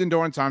we believed in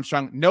Dorrance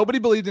Armstrong. Nobody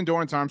believed in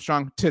Dorrance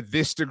Armstrong to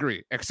this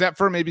degree, except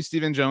for maybe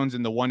Stephen Jones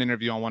in the one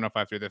interview on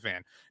 105.3 The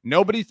Fan.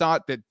 Nobody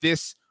thought that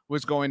this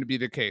was going to be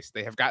the case.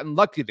 They have gotten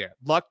lucky there.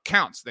 Luck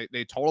counts.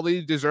 They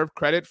totally deserve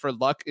credit for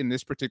luck in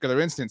this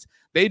particular instance.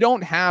 They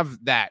don't have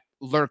that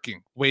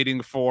lurking, waiting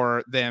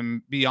for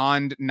them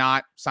beyond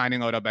not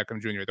signing Odell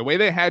Beckham Jr. The way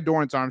they had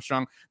Dorrance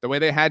Armstrong, the way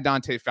they had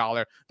Dante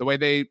Fowler, the way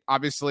they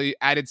obviously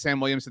added Sam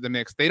Williams to the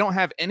mix, they don't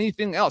have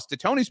anything else. To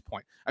Tony's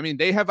point, I mean,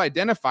 they have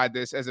identified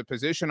this as a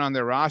position on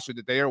their roster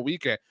that they are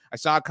weak at. I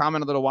saw a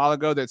comment a little while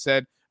ago that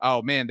said,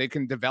 oh man, they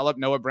can develop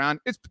Noah Brown.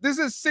 This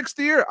is sixth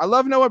year. I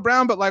love Noah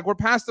Brown, but like we're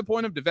past the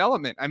point of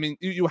development. I mean,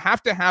 you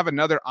have to have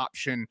another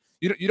option.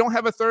 You don't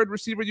have a third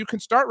receiver you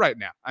can start right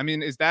now. I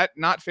mean, is that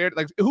not fair?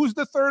 Like, who's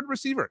the third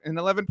receiver in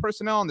 11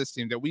 personnel on this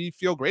team that we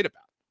feel great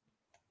about?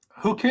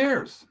 Who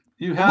cares?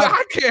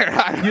 I care.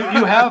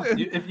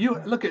 If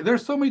you look at,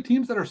 there's so many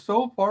teams that are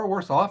so far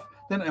worse off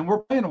than, and we're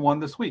playing one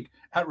this week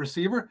at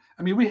receiver.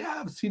 I mean, we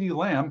have CeeDee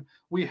Lamb,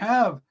 we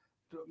have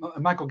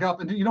Michael Gallup,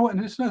 and you know what?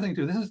 And it's another thing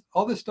too.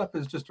 All this stuff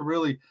is just to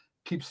really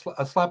keep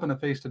a slap in the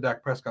face to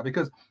Dak Prescott,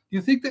 because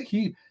you think that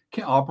he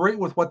can operate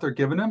with what they're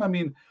giving him. I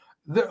mean,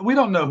 we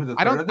don't know who the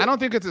third. I don't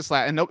think it's a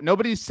slap, and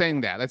nobody's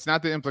saying that. That's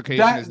not the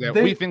implication.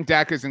 We think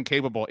Dak is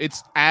incapable.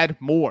 It's add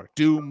more,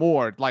 do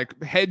more,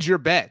 like hedge your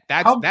bet.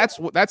 That's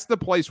the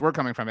place we're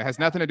coming from. It has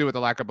nothing to do with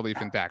the lack of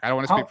belief in Dak. I don't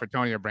want to speak for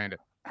Tony or Brandon.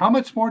 How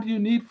much more do you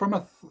need from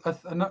a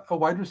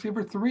wide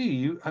receiver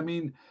 3?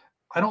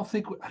 I don't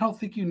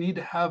think you need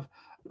to have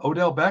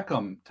Odell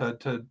Beckham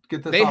to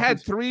get this. They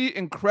had 3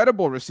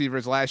 incredible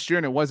receivers last year,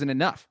 and it wasn't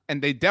enough.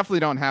 And they definitely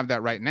don't have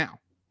that right now.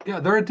 Yeah,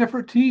 they're a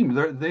different team.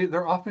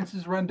 Their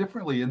offenses run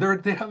differently, and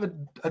they have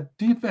a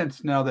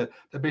defense now that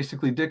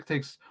basically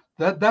dictates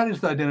that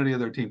is the identity of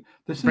their team.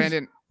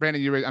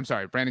 Brandon, you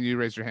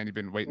raised your hand. You've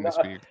been waiting to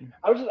speak.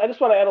 I just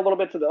want to add a little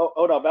bit to the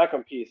Odell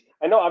Beckham piece.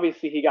 I know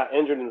obviously he got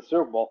injured in the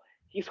Super Bowl.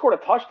 He scored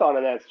a touchdown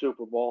in that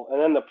Super Bowl, and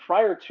then the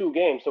prior 2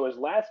 games, so his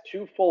last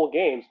 2 full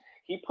games,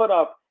 he put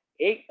up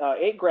 8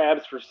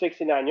 grabs for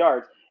 69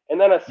 yards. And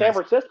then a San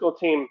Francisco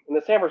team,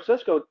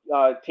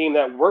 team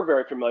that we're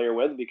very familiar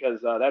with, because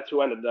that's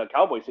who ended the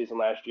Cowboys season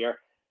last year,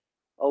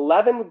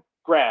 11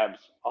 grabs,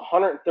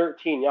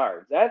 113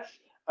 yards.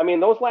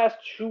 Those last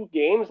 2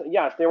 games,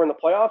 yes, they were in the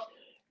playoffs.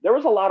 There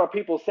was a lot of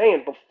people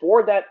saying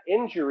before that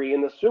injury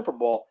in the Super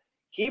Bowl,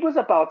 he was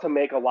about to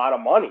make a lot of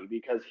money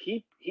because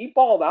he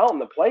balled out in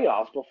the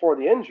playoffs before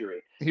the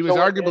injury. He was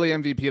arguably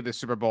MVP of the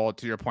Super Bowl,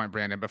 to your point,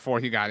 Brandon,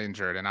 before he got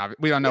injured. And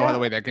we don't know the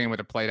way that game would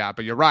have played out.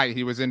 But you're right.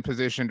 He was in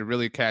position to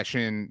really cash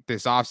in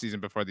this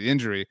offseason before the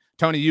injury.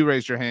 Tony, you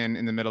raised your hand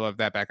in the middle of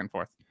that back and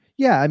forth.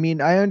 Yeah, I mean,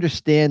 I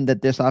understand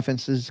that this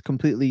offense is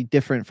completely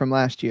different from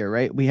last year,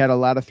 right? We had a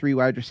lot of 3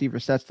 wide receiver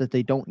sets that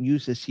they don't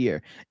use this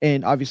year.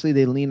 And obviously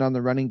they lean on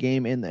the running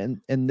game,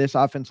 and this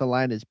offensive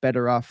line is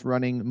better off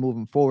running,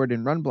 moving forward,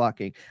 and run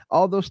blocking.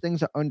 All those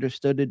things are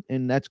understood,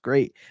 and that's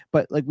great.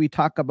 But like we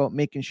talk about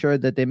making sure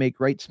that they make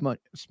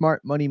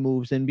smart money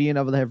moves and being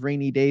able to have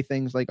rainy day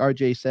things, like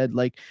RJ said,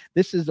 like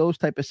this is those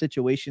type of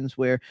situations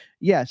where,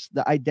 yes,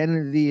 the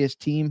identity as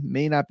team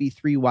may not be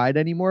 3 wide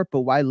anymore, but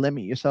why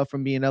limit yourself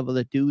from being able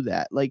to do that?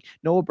 Like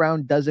Noah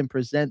Brown doesn't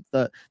present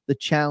the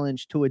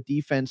challenge to a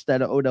defense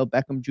that Odell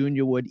Beckham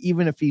Jr. would,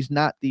 even if he's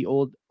not the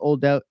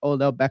Odell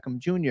Beckham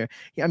Jr.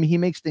 I mean, he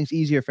makes things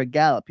easier for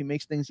Gallup. He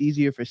makes things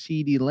easier for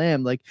CeeDee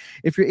Lamb. Like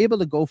if you're able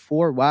to go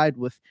 4 wide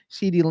with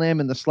CeeDee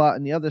Lamb in the slot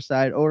on the other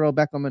side, Odell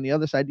Beckham on the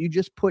other side, you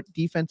just put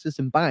defenses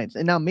in binds.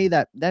 And now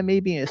that may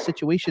be a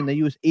situation they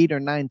use 8 or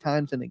 9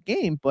 times in a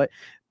game, but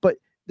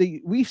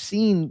we've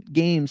seen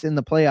games in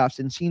the playoffs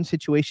and seen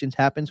situations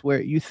happens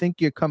where you think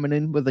you're coming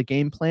in with a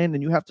game plan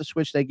and you have to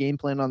switch that game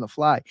plan on the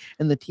fly.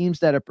 And the teams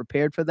that are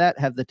prepared for that,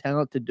 have the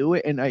talent to do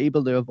it, and are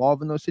able to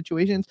evolve in those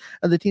situations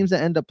are the teams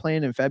that end up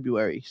playing in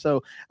February.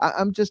 So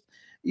I'm just,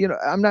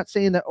 I'm not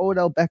saying that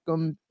Odell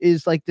Beckham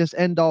is like this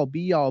end all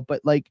be all,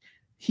 but like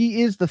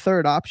he is the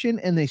third option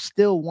and they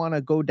still want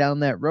to go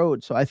down that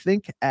road. So I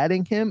think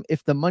adding him,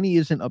 if the money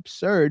isn't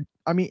absurd,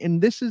 I mean,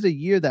 and this is a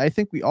year that I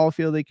think we all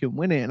feel they can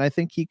win it. And I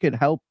think he could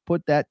help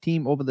put that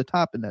team over the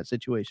top in that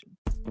situation.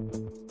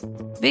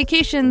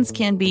 Vacations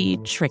can be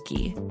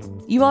tricky.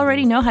 You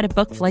already know how to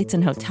book flights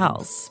and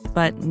hotels,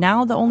 but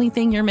now the only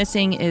thing you're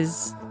missing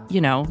is,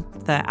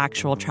 the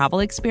actual travel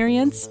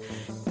experience.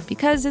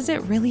 Because is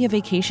it really a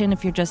vacation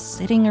if you're just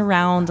sitting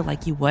around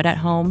like you would at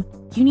home?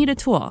 You need a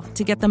tool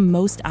to get the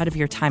most out of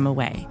your time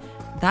away.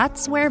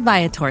 That's where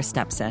Viator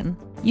steps in.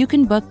 You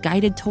can book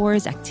guided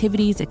tours,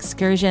 activities,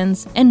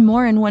 excursions, and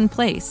more in one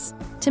place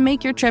to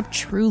make your trip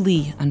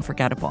truly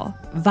unforgettable.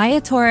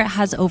 Viator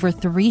has over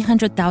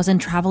 300,000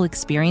 travel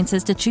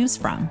experiences to choose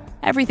from.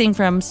 Everything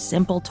from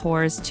simple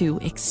tours to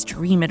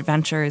extreme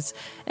adventures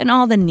and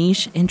all the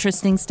niche,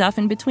 interesting stuff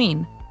in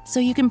between. So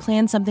you can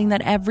plan something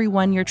that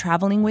everyone you're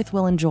traveling with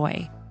will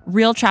enjoy.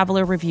 Real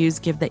traveler reviews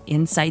give the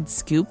inside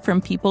scoop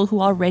from people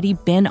who already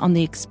been on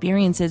the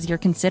experiences you're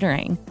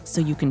considering, so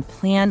you can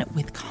plan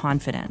with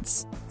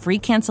confidence. Free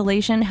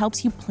cancellation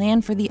helps you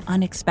plan for the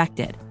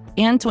unexpected.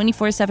 And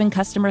 24/7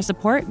 customer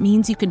support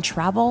means you can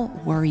travel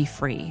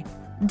worry-free.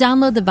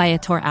 Download the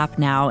Viator app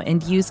now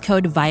and use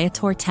code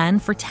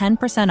Viator10 for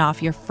 10%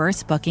 off your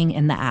first booking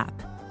in the app.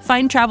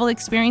 Find travel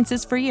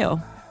experiences for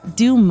you.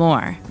 Do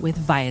more with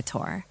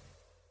Viator.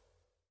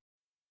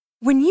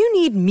 When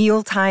you need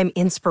mealtime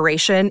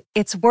inspiration,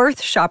 it's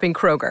worth shopping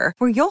Kroger,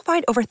 where you'll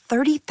find over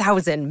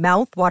 30,000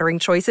 mouth-watering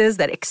choices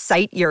that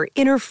excite your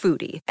inner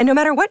foodie. And no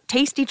matter what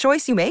tasty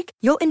choice you make,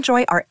 you'll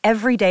enjoy our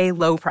everyday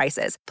low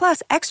prices,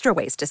 plus extra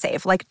ways to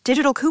save, like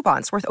digital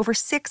coupons worth over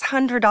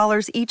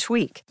 $600 each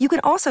week. You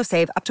can also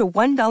save up to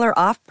 $1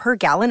 off per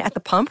gallon at the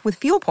pump with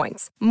fuel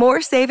points.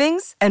 More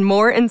savings and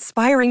more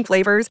inspiring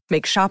flavors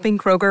make shopping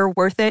Kroger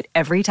worth it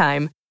every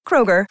time.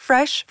 Kroger,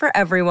 fresh for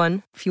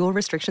everyone. Fuel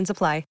restrictions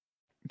apply.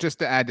 Just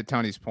to add to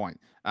Tony's point,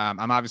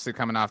 I'm obviously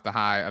coming off the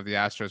high of the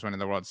Astros winning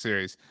the World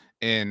Series.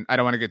 And I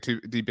don't want to get too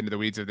deep into the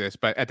weeds of this,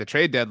 but at the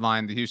trade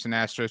deadline, the Houston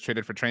Astros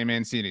traded for Trey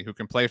Mancini, who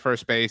can play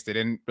first base. They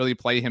didn't really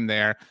play him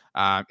there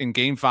in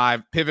Game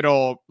 5,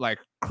 pivotal,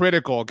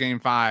 critical Game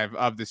 5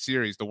 of the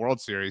series, the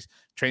World Series.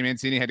 Trey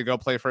Mancini had to go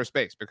play first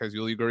base because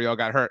Yuli Gurriel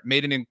got hurt.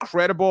 Made an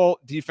incredible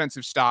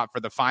defensive stop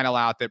for the final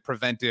out that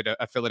prevented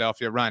a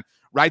Philadelphia run.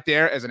 Right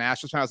there, as an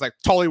Astros fan, I was like,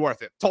 totally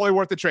worth it. Totally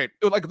worth the trade.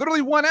 It was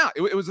literally one out.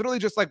 It was literally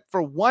just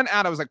for one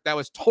out. I was like, that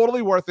was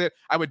totally worth it.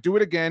 I would do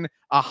it again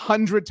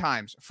 100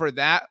 times for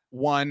that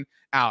one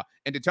out.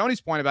 And to Tony's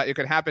point about it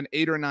could happen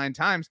 8 or 9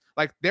 times,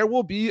 there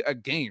will be a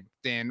game,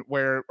 Dan,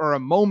 or a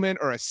moment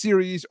or a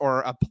series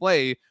or a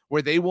play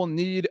where they will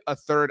need a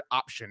third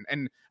option.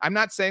 And I'm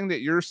not saying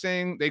that you're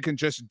saying they can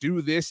just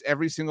do this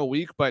every single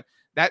week, but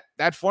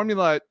that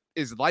formula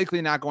is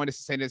likely not going to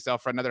sustain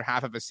itself for another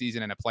half of a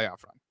season and a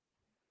playoff run.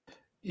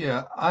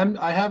 Yeah,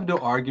 I have no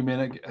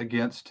argument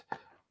against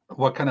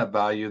what kind of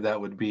value that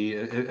would be.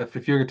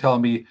 If you're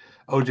telling me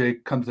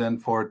OJ comes in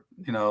for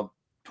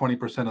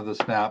 20% of the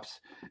snaps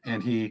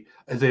and he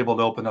is able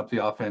to open up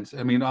the offense,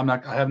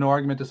 I have no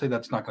argument to say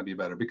that's not going to be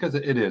better, because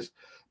it is.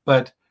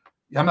 But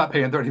I'm not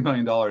paying $30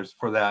 million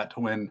for that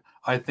when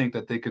I think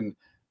that they can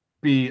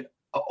be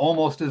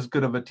almost as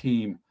good of a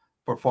team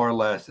for far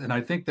less. And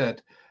I think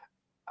that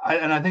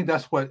I think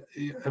that's what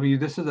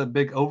this is a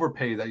big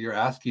overpay that you're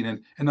asking,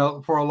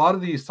 and for a lot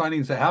of these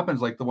signings that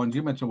happens, like the ones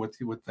you mentioned with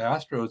the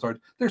Astros,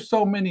 there's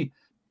so many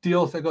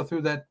deals that go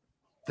through that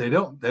they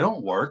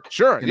don't work.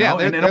 Sure, yeah,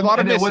 there's a lot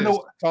of misses.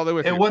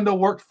 It wouldn't have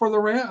worked for the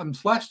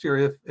Rams last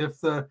year if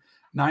the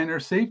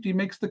Niners safety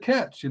makes the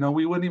catch.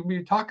 We wouldn't even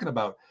be talking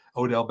about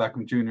Odell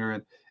Beckham Jr.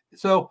 And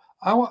so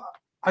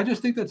I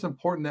just think that's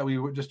important that we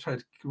would just try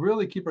to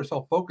really keep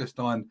ourselves focused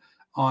on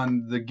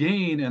the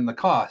gain and the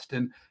cost.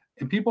 And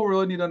people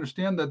really need to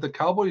understand that the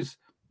Cowboys,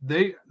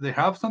 they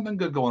have something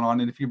good going on.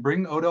 And if you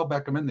bring Odell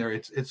Beckham in there,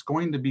 it's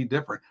going to be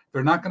different.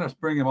 They're not going to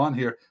bring him on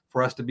here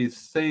for us to be the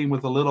same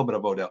with a little bit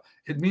of Odell.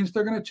 It means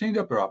they're going to change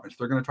up their offense.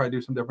 They're going to try to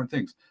do some different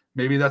things.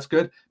 Maybe that's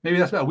good. Maybe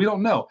that's bad. We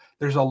don't know.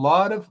 There's a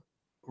lot of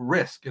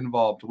risk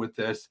involved with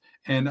this.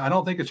 And I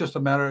don't think it's just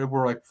a matter of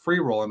we're free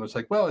rolling. It's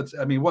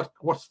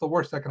what's the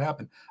worst that can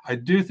happen? I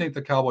do think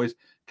the Cowboys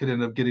could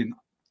end up getting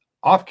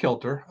off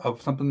kilter of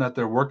something that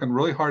they're working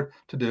really hard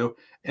to do.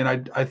 And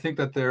I think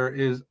that there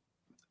is,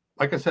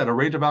 like I said, a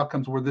range of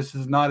outcomes where this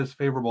is not as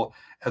favorable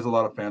as a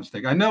lot of fans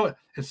think. I know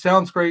it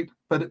sounds great,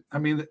 but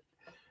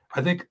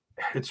I think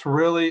it's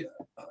really,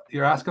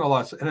 you're asking a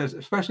lot, and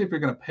especially if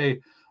you're going to pay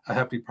a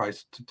hefty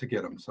price to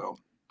get them. So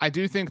I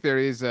do think there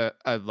is a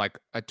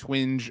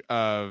twinge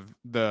of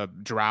the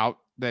drought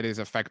that is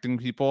affecting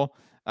people.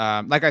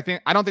 I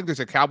don't think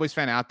there's a Cowboys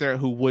fan out there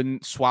who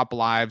wouldn't swap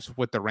lives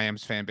with the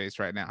Rams fan base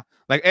right now.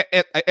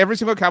 Every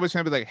single Cowboys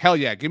fan would be like, hell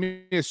yeah, give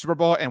me a Super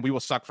Bowl and we will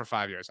suck for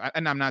 5 years.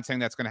 And I'm not saying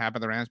that's going to happen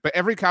to the Rams, but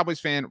every Cowboys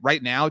fan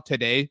right now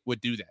today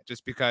would do that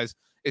just because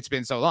it's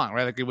been so long,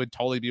 right? It would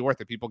totally be worth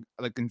it. People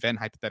invent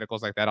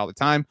hypotheticals like that all the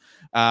time.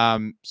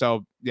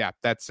 So yeah,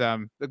 that's a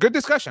good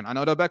discussion on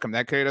Odell Beckham.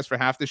 That carried us for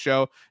half the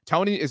show.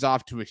 Tony is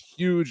off to a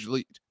huge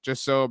lead.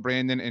 Just so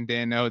Brandon and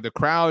Dan know, the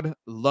crowd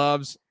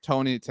loves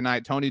Tony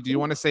tonight. Tony, do you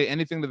want to say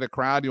anything to the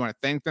crowd? Do you want to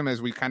thank them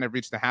as we kind of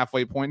reach the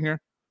halfway point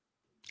here?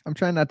 I'm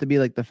trying not to be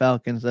like the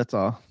Falcons. That's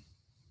all.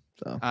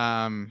 So,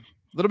 a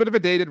little bit of a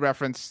dated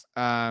reference.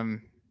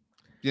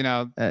 You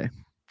know, hey,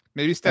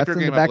 maybe step your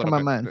that's in game the up a back of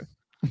little my bit. mind.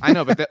 I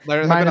know, but there have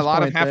been a Minus lot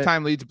points, of right?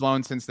 halftime leads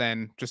blown since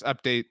then. Just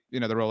update, the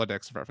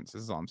Rolodex of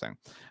references is all I'm saying.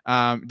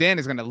 Dan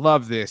is going to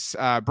love this.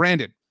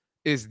 Brandon,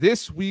 is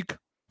this week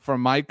for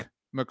Mike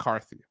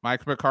McCarthy?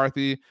 Mike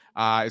McCarthy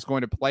is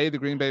going to play the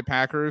Green Bay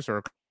Packers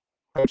or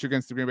coach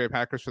against the Green Bay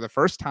Packers for the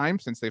first time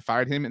since they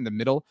fired him in the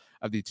middle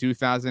of the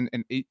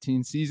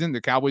 2018 season.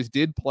 The Cowboys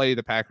did play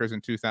the Packers in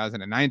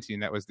 2019.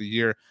 That was the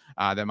year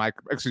that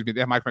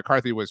Mike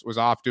McCarthy was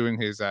off doing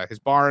his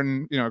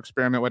barn,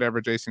 experiment,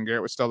 whatever. Jason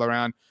Garrett was still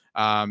around.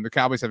 The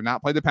Cowboys have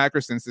not played the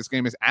Packers since. This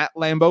game is at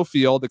Lambeau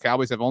Field. The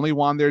Cowboys have only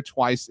won there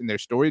twice in their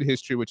storied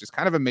history, which is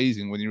kind of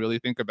amazing when you really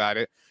think about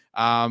it.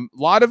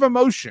 Lot of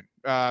emotion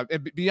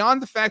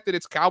beyond the fact that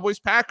it's Cowboys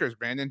Packers.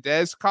 Brandon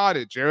Dez caught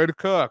it, Jared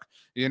Cook,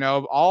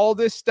 all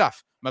this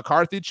stuff.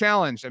 McCarthy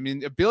challenged. I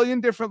mean, a billion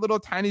different little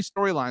tiny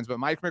storylines, but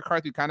Mike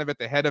McCarthy kind of at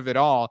the head of it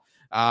all.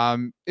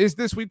 Is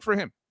this week for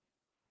him?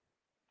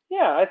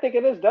 Yeah, I think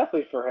it is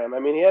definitely for him. I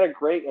mean, he had a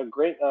great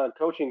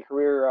coaching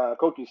career,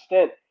 coaching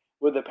stint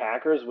with the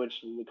Packers, which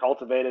he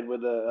cultivated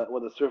with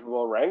a Super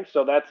Bowl ring.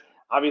 So that's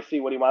obviously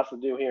what he wants to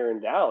do here in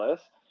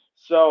Dallas.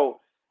 So,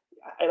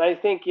 and I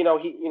think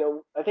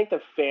I think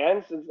the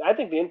fans. I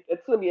think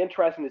it's going to be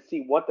interesting to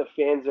see what the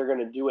fans are going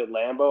to do at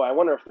Lambeau. I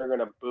wonder if they're going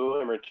to boo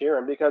him or cheer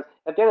him, because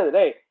at the end of the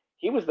day,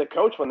 he was the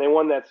coach when they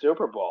won that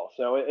Super Bowl.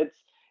 So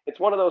it's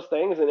one of those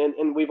things,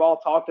 and we've all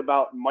talked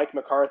about Mike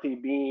McCarthy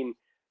being,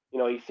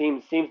 he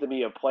seems to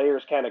be a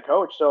player's kind of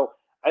coach. So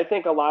I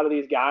think a lot of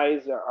these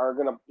guys are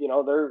going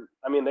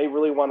to, they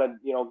really want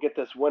to, get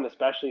this win,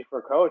 especially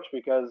for coach,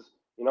 because,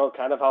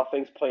 kind of how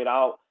things played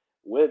out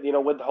with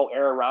the whole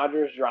Aaron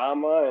Rodgers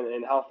drama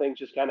and how things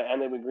just kind of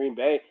ended with Green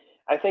Bay.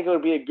 I think it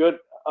would be a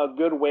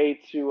good way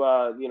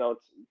to,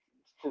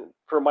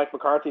 for Mike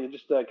McCarthy to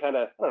just kind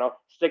of, I don't know,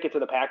 stick it to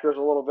the Packers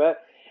a little bit.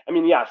 I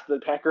mean, yes, the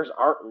Packers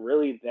aren't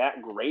really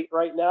that great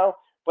right now,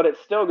 but it's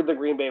still the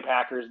Green Bay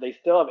Packers. They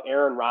still have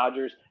Aaron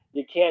Rodgers.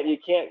 You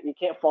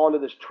can't fall into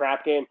this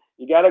trap game.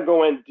 You got to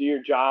go in, do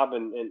your job,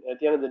 and at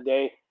the end of the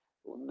day,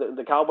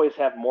 the Cowboys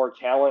have more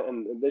talent,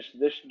 and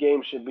this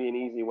game should be an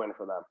easy win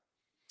for them.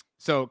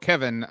 So,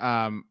 Kevin,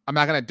 I'm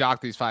not going to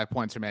dock these 5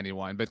 points from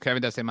anyone, but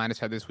Kevin does say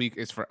 -5 this week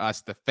is for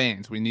us, the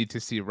fans. We need to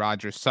see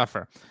Rodgers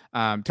suffer.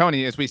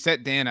 Tony, as we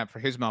set Dan up for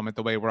his moment,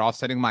 the way we're all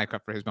setting Mike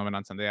up for his moment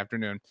on Sunday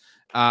afternoon,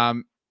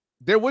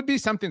 there would be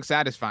something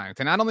satisfying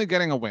to not only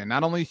getting a win,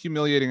 not only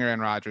humiliating Aaron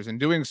Rodgers and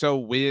doing so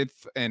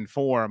with and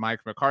for Mike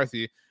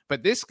McCarthy,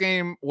 but this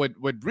game would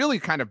really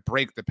kind of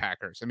break the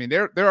Packers. I mean,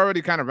 they're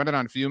already kind of running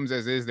on fumes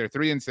as is. They're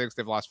 3-6.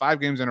 They've lost 5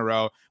 games in a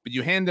row, but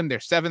you hand them their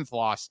 7th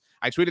loss.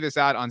 I tweeted this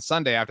out on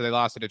Sunday after they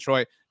lost to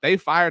Detroit. They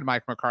fired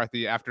Mike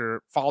McCarthy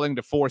after falling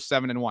to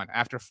 4-7-1,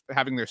 after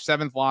having their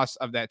 7th loss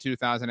of that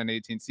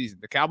 2018 season.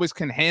 The Cowboys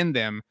can hand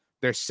them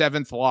their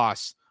 7th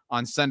loss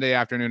on Sunday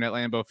afternoon at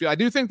Lambeau Field. I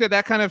do think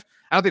that kind of,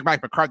 I don't think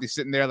Mike McCarthy's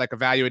sitting there like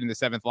evaluating the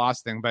 7th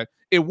loss thing, but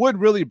it would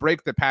really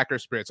break the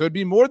Packers' spirit. So it'd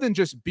be more than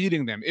just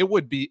beating them. It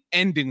would be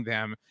ending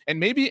them and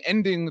maybe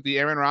ending the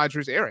Aaron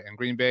Rodgers era in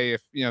Green Bay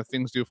if,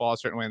 things do fall a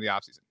certain way in the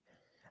offseason.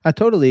 I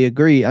totally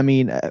agree. I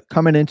mean,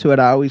 coming into it,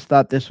 I always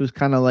thought this was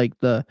kind of like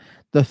the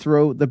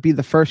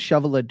first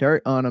shovel of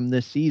dirt on them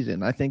this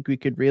season. I think we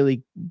could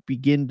really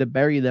begin to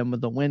bury them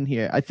with a win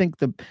here. I think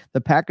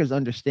the Packers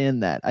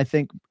understand that. I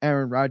think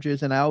Aaron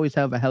Rodgers, and I always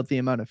have a healthy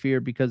amount of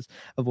fear because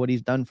of what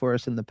he's done for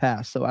us in the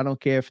past. So I don't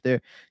care if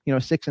they're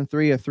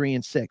 6-3 or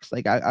 3-6.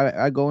 Like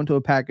I go into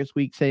a Packers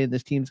week saying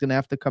this team's gonna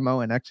have to come out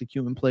and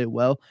execute and play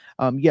well.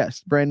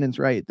 Yes, Brandon's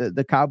right.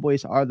 The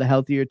Cowboys are the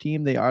healthier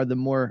team. They are the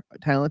more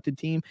talented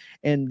team,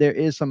 and there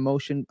is some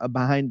motion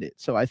behind it.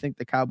 So I think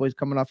the Cowboys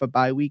coming off a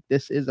bye week,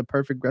 this is a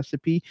perfect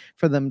recipe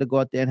for them to go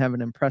out there and have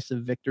an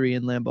impressive victory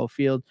in Lambeau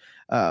Field.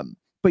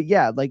 But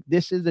yeah, like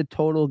this is a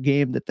total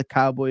game that the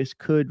Cowboys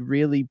could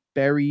really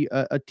bury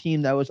a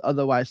team that was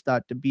otherwise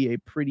thought to be a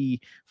pretty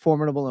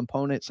formidable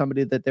opponent,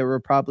 somebody that they were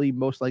probably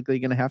most likely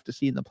going to have to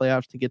see in the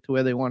playoffs to get to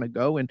where they want to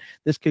go. And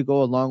this could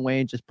go a long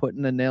way in just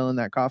putting a nail in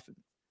that coffin.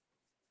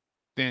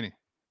 Danny.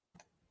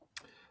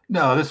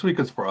 No, this week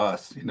is for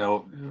us.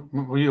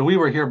 We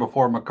were here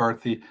before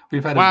McCarthy.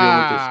 We've had to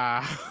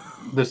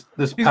deal with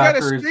this He's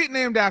Packers. got a street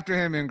named after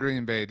him in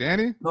Green Bay,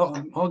 Danny. Well,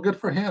 good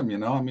for him.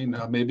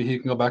 Maybe he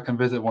can go back and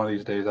visit one of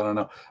these days. I don't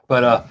know.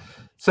 But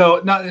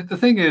so now the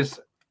thing is,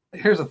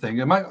 here's the thing.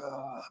 It might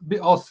be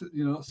all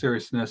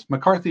seriousness.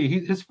 McCarthy,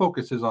 his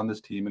focus is on this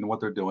team and what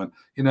they're doing.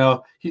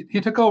 He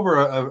took over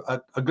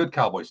a good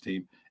Cowboys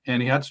team. And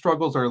he had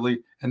struggles early,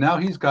 and now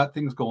he's got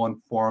things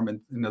going for him.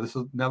 And this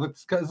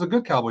is a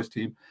good Cowboys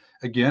team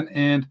again.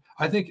 And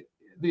I think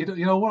what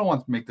I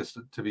want to make this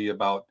to be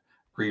about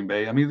Green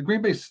Bay. I mean, the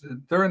Green Bay,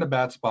 they're in a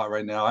bad spot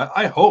right now.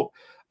 I hope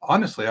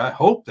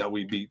that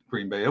we beat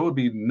Green Bay. It would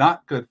be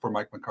not good for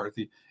Mike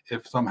McCarthy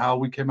if somehow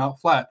we came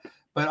out flat.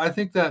 But I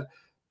think that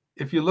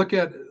if you look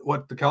at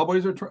what the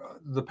Cowboys are,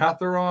 the path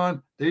they're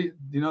on, they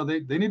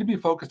need to be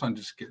focused on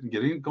just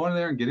going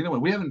there and getting a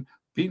win. We haven't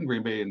beaten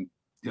Green Bay in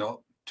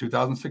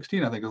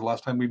 2016, I think, is the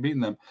last time we've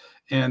beaten them.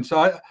 And so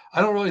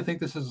I don't really think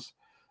this is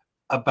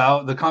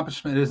about the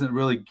accomplishment. Isn't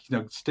really,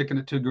 sticking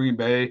it to Green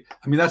Bay.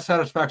 I mean, that's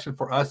satisfaction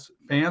for us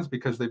fans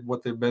because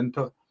what they've been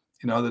to,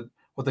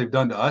 what they've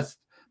done to us.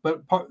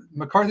 But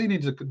McCarthy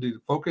needs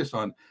to focus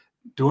on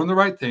doing the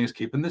right things,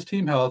 keeping this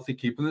team healthy,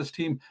 keeping this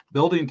team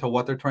building to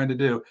what they're trying to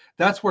do.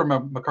 That's where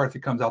McCarthy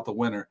comes out the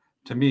winner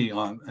to me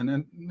on. And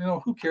then,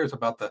 who cares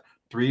about the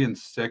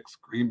 3-6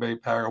 Green Bay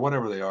Packer,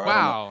 whatever they are.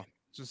 Wow.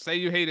 Just say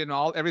you hated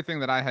everything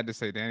that I had to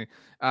say, Danny.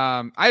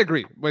 I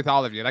agree with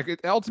all of you. Like,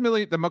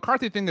 ultimately, the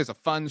McCarthy thing is a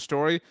fun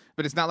story,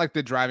 but it's not like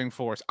the driving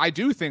force. I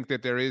do think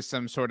that there is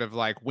some sort of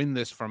like win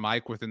this for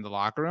Mike within the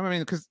locker room. I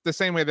mean, because the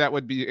same way that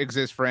would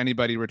exist for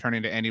anybody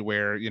returning to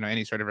anywhere,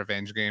 any sort of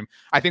revenge game.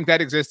 I think that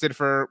existed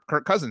for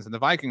Kirk Cousins and the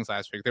Vikings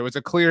last week. There was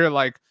a clear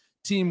like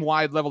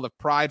team-wide level of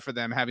pride for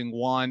them having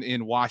won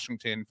in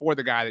Washington for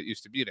the guy that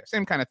used to be there.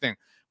 Same kind of thing.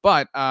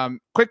 But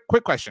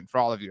quick question for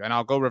all of you, and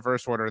I'll go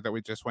reverse order that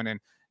we just went in.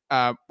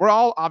 We're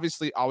all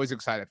obviously always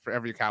excited for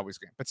every Cowboys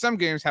game, but some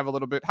games have a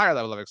little bit higher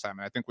level of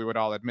excitement. I think we would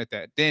all admit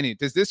that. Danny,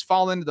 does this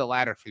fall into the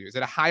latter for you? Is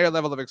it a higher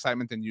level of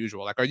excitement than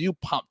usual? Like, are you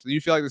pumped? Do you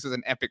feel like this is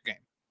an epic game?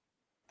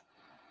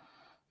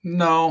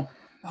 No,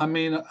 I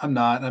mean, I'm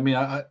not. I mean,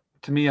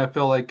 to me, I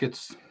feel like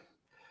it's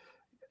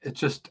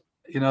just,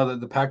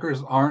 the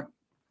Packers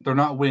they're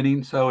not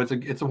winning. So it's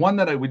a one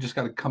that we just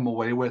got to come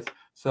away with.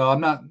 So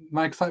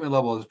my excitement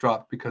level has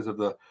dropped because of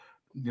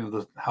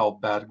how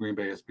bad Green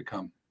Bay has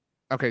become.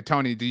 Okay,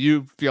 Tony, do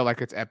you feel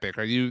like it's epic?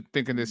 Are you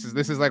thinking this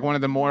is like one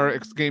of the more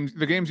games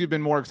you've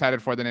been more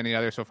excited for than any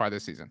other so far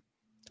this season?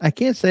 I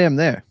can't say I'm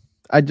there.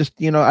 I just,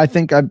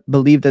 I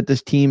believe that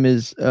this team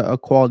is a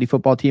quality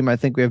football team. I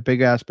think we have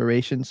bigger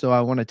aspirations. So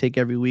I want to take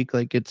every week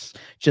like it's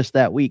just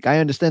that week. I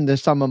understand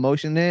there's some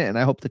emotion in it, and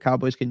I hope the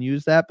Cowboys can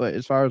use that. But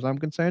as far as I'm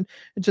concerned,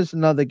 it's just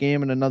another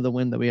game and another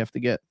win that we have to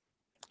get.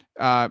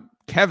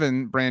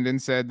 Kevin Brandon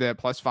said that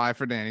 +5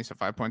 for Danny, so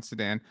 5 points to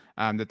Dan,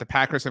 that the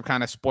Packers have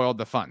kind of spoiled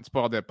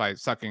it by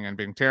sucking and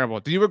being terrible.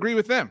 Do you agree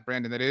with them,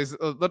 Brandon? That there's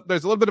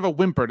a little bit of a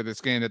whimper to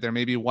this game that there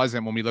maybe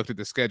wasn't when we looked at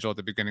the schedule at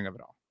the beginning of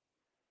it all.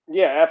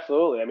 Yeah,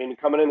 absolutely. I mean,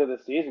 coming into the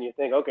season, you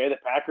think, okay, the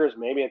Packers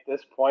maybe at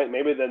this point,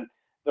 maybe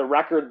the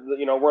record,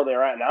 where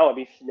they're at now would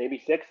be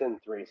maybe 6-3.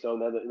 So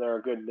they're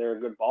a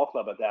good ball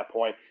club at that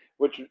point,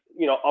 which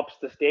ups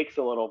the stakes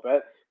a little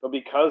bit. But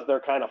because they're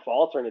kind of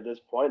faltering at this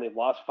point, they've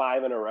lost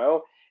 5 in a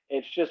row.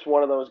 It's just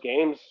one of those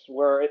games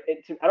where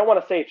I don't want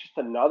to say it's just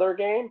another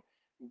game,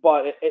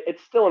 but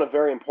it's still in a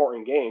very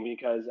important game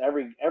because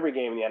every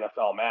game in the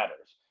NFL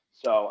matters.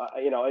 So,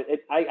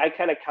 I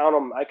kind of count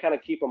them. I kind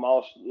of keep them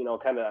all,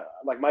 kind of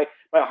like my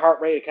heart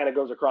rate kind of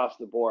goes across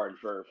the board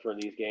for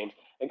these games,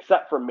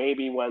 except for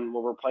maybe when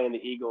we're playing the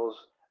Eagles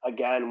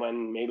again,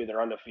 when maybe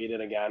they're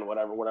undefeated again,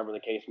 whatever the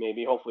case may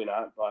be. Hopefully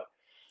not.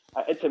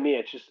 But to me,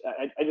 it's just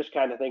I just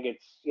kind of think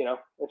it's,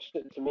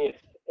 to me,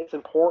 it's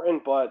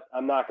important, but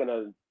I'm not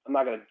gonna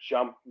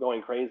jump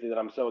going crazy that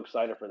I'm so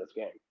excited for this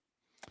game.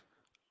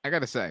 I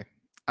gotta say,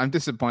 I'm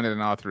disappointed in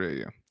all three of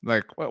you.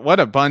 Like,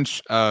 what a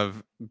bunch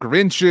of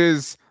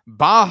Grinches,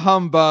 bah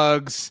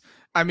humbugs.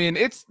 I mean,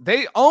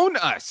 they own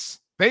us.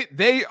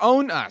 They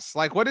own us.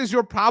 Like, what is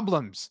your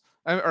problems?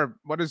 Or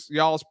what is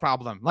y'all's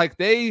problem? Like,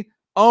 they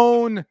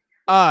own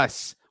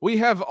us. We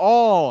have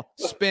all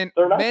spent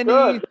many.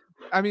 Good.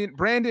 I mean,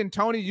 Brandon,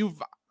 Tony,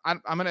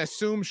 I'm going to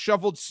assume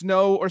shoveled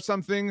snow or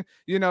something,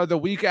 the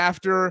week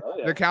after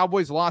the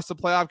Cowboys lost the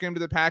playoff game to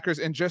the Packers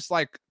and just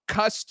like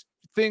cussed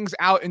things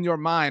out in your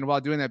mind while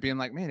doing that, being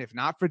like, man, if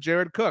not for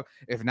Jared Cook,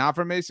 if not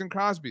for Mason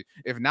Crosby,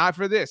 if not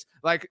for this,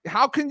 like,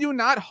 how can you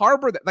not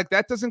harbor that? Like,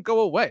 that doesn't go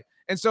away.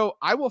 And so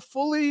I will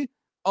fully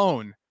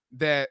own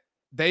that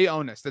they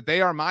own us, that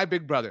they are my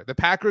big brother. The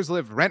Packers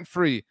live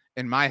rent-free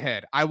in my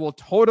head. I will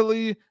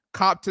totally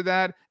cop to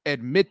that,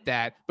 admit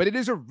that, but it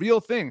is a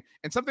real thing.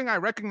 And something I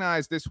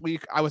recognized this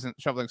week, I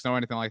wasn't shoveling snow or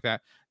anything like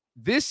that.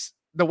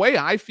 The way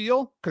I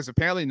feel, because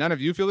apparently none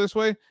of you feel this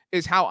way,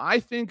 is how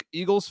I think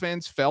Eagles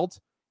fans felt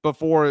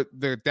before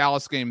the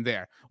Dallas game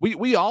there.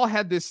 We all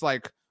had this,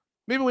 like,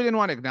 maybe we didn't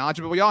want to acknowledge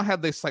it, but we all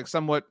had this like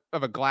somewhat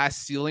of a glass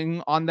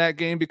ceiling on that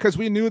game because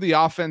we knew the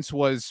offense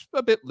was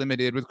a bit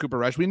limited with Cooper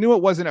Rush. We knew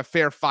it wasn't a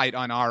fair fight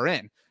on our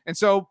end. And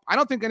so I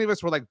don't think any of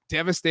us were like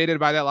devastated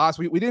by that loss.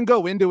 We didn't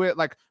go into it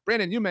like,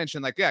 Brandon, you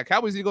mentioned, like, yeah,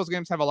 Cowboys Eagles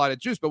games have a lot of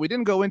juice, but we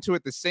didn't go into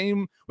it with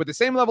the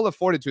same level of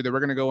fortitude that we're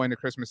going to go into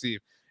Christmas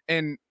Eve.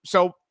 And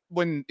so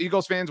when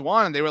Eagles fans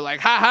won, they were like,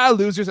 ha ha,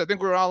 losers. I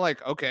think we were all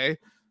like, okay,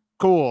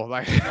 cool.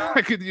 Like,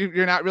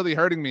 you're not really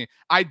hurting me.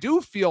 I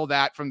do feel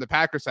that from the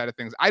Packers side of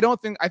things. I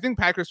think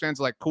Packers fans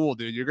are like, cool,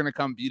 dude, you're going to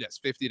come beat us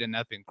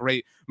 50-0.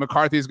 Great.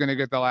 McCarthy's going to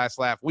get the last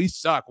laugh. We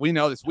suck. We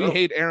know this. We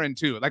hate Aaron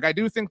too. Like, I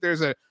do think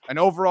there's an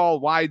overall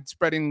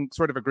widespreading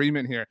sort of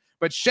agreement here,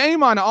 but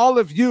shame on all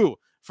of you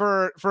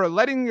for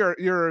letting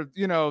your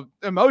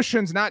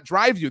emotions not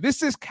drive you.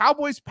 This is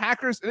Cowboys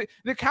Packers.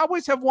 The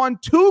Cowboys have won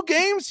 2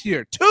 games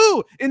here,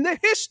 2 in the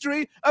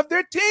history of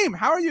their team.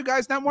 How are you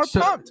guys not more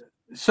pumped?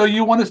 So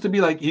you want us to be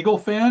like Eagle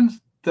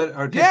fans that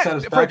are Yeah, for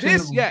satisfaction.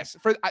 this, yes,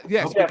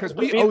 because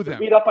we owe them.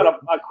 Beat up on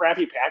a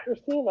crappy Packers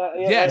team.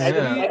 Yes,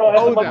 we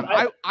owe them.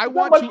 I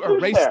want to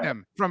erase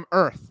them from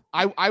Earth.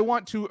 I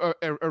want to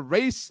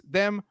erase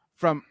them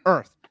from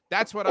Earth.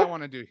 That's what I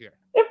want to do here.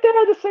 If they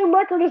had the same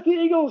record as the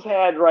Eagles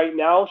had right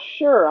now,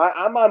 sure,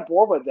 I'm on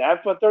board with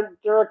that. But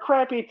they're a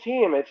crappy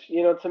team. It's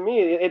to me,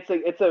 it's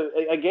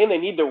a game they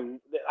need to.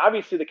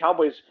 Obviously, the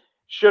Cowboys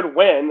should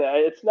win.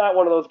 It's not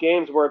one of those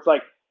games where it's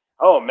like,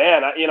 oh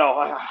man, I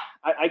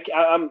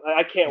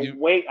can't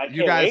wait. I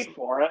can't wait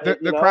for it.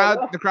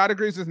 The crowd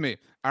agrees with me.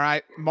 All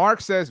right.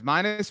 Mark says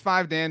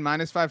 -5 Dan,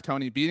 -5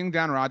 Tony. Beating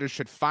down Rodgers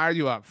should fire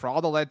you up for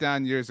all the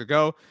letdown years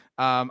ago.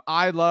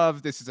 I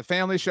love this is a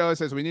family show. It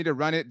says we need to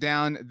run it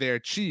down their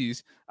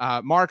cheese.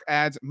 Mark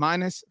adds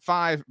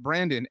 -5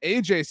 Brandon.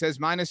 AJ says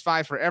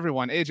 -5 for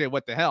everyone. AJ,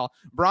 what the hell?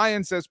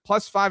 Brian says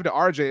 +5 to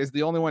RJ is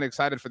the only one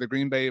excited for the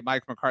Green Bay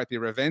Mike McCarthy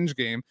revenge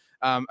game.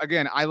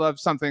 Again, I love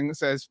something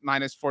says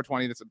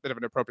 -420. That's a bit of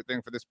an appropriate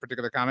thing for this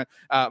particular comment.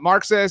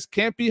 Mark says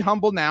can't be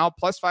humble now.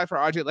 +5 for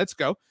RJ. Let's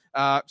go.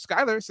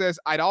 Skylar says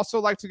I'd also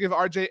like to give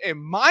RJ a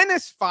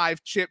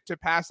 -5 chip to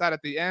pass out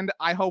at the end.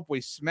 I hope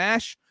we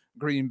smash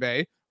Green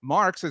Bay.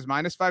 Mark says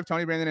 -5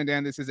 Tony, Brandon, and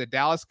Dan. This is a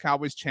Dallas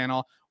Cowboys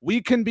channel.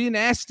 We can be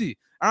nasty.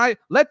 All right,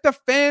 let the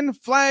fan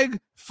flag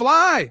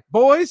fly,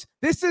 boys.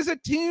 This is a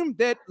team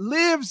that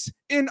lives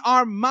in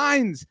our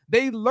minds.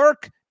 They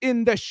lurk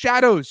in the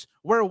shadows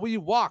where we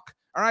walk.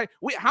 All right,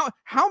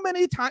 how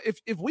many times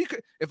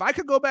if I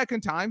could go back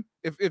in time,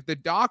 if the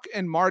Doc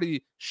and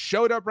Marty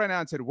showed up right now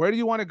and said, where do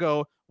you want to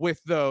go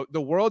with the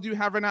world you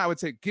have right now? I would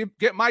say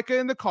get Micah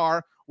in the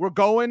car. We're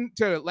going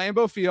to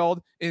Lambeau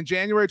Field in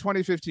January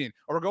 2015,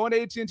 or we're going to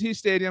AT&T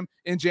Stadium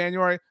in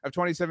January of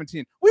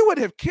 2017. We would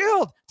have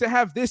killed to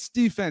have this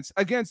defense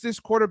against this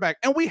quarterback,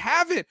 and we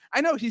have it.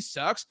 I know he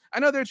sucks. I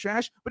know they're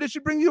trash, but it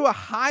should bring you a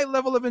high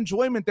level of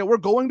enjoyment that we're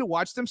going to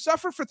watch them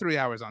suffer for 3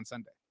 hours on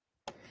Sunday.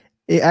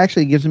 It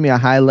actually gives me a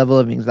high level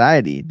of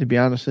anxiety, to be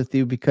honest with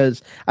you,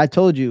 because I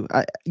told you,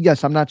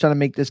 yes, I'm not trying to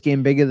make this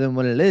game bigger than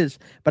what it is,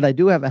 but I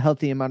do have a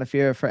healthy amount of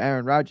fear for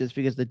Aaron Rodgers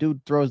because the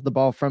dude throws the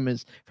ball from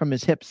his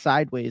hip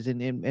sideways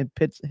and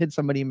hits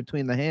somebody in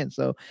between the hands.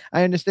 So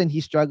I understand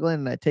he's struggling,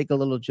 and I take a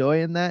little joy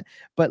in that.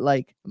 But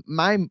like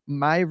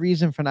my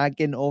reason for not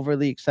getting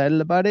overly excited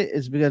about it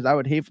is because I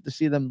would hate to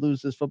see them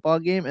lose this football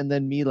game and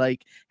then me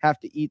like have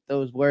to eat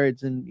those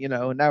words. And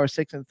now we're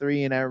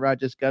 6-3 and Aaron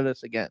Rodgers got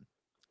us again.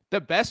 The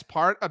best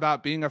part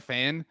about being a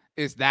fan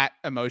is that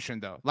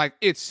emotion, though. Like,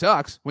 it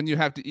sucks when you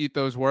have to eat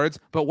those words,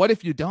 but what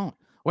if you don't?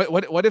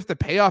 What if the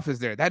payoff is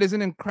there? That is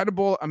an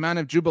incredible amount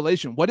of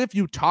jubilation. What if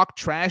you talk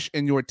trash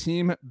and your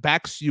team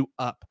backs you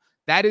up?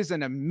 That is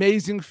an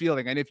amazing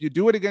feeling. And if you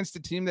do it against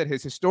a team that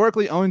has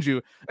historically owned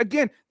you,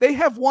 again, they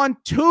have won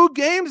 2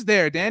 games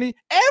there, Danny,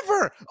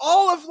 ever,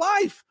 all of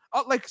life.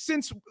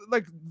 Since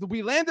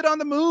we landed on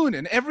the moon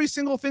and every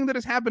single thing that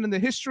has happened in the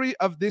history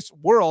of this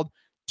world,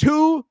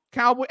 2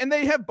 Cowboys, and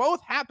they have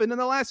both happened in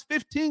the last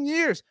 15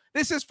 years.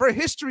 This is for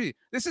history.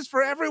 This is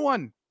for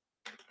everyone.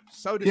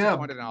 So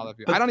disappointed in all of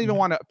you. I don't even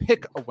want to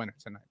pick a winner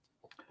tonight.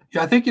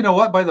 Yeah, I think you know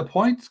what? By the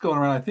points going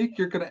around, I think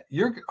you're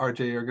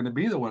RJ are gonna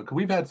be the one because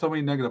we've had so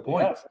many negative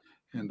points.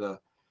 Yeah. And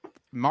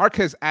Mark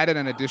has added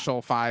an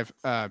additional 5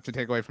 to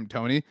take away from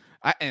Tony.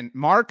 And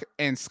Mark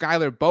and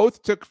Skylar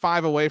both took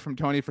 5 away from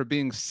Tony for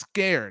being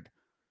scared.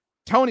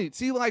 Tony,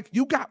 see,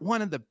 you got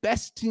one of the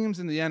best teams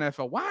in the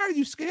NFL. Why are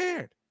you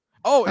scared?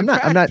 Oh, I'm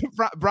not.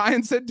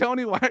 Brian said,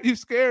 Tony, why are you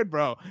scared,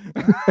 bro?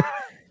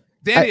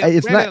 Danny,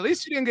 at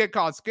least you didn't get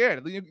called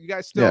scared. You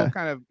guys still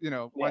kind of,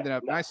 winding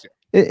up nice here.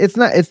 It's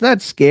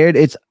not scared.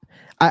 It's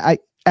I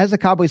as a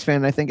Cowboys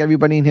fan, I think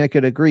everybody in here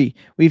could agree.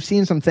 We've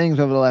seen some things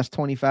over the last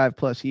 25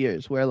 plus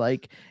years where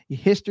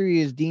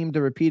history is deemed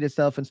to repeat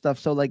itself and stuff.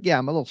 So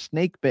I'm a little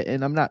snake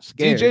bitten. I'm not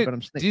scared, but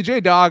I'm snake.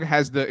 DJ Dog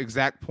has the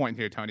exact point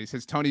here, Tony. He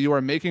says, Tony, you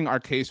are making our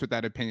case with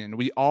that opinion.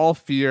 We all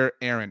fear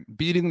Aaron.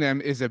 Beating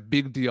them is a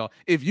big deal.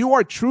 If you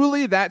are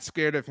truly that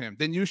scared of him,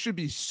 then you should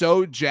be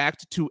so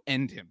jacked to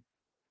end him.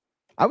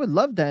 I would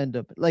love to end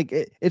up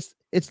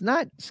it's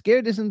not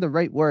scared isn't the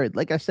right word.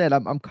 Like I said,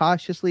 I'm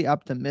cautiously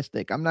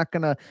optimistic. I'm not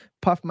gonna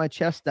puff my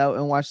chest out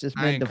and watch this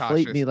man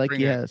deflate me like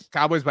he has.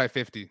 Cowboys by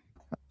 50.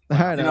 All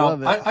right, I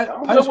love it.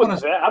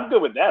 I'm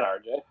good with that,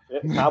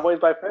 RJ. Cowboys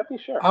by 50,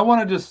 sure. I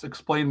want to just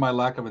explain my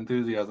lack of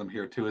enthusiasm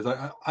here too. Is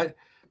well,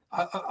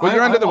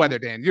 you're under the weather,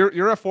 Dan.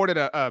 You're afforded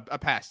a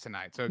pass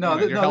tonight. So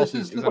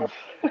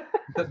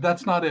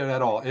that's not it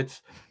at all.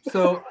 It's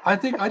so I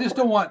think I just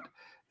don't want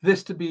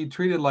this to be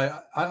treated like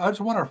I just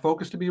want our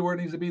focus to be where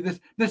it needs to be.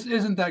 This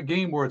isn't that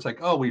game where it's like,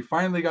 oh, we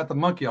finally got the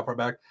monkey off our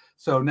back,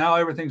 so now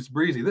everything's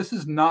breezy. This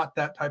is not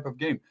that type of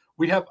game.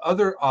 We have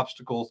other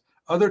obstacles,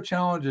 other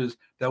challenges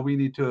that we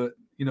need to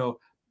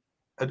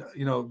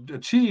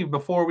achieve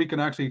before we can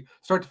actually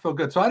start to feel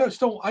good. So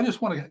I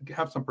just want to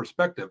have some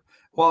perspective.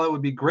 While it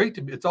would be great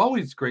it's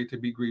always great to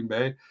beat Green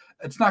Bay.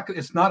 It's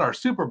not our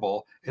Super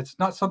Bowl. It's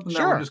not something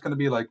that we're just going to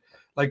be like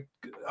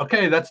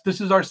okay, this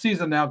is our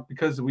season now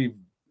because we've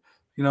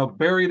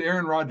buried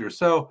Aaron Rodgers.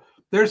 So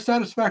there's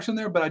satisfaction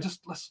there, but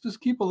let's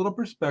just keep a little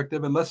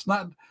perspective and let's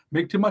not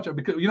make too much of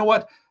it, because you know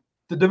what?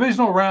 The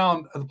divisional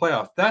round of the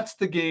playoffs, that's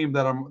the game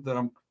that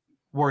I'm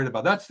worried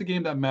about. That's the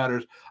game that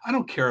matters. I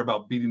don't care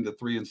about beating the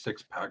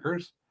 3-6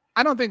 Packers.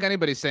 I don't think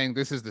anybody's saying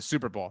this is the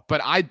Super Bowl, but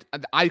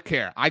I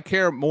care. I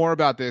care more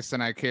about this than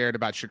I cared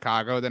about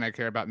Chicago, than I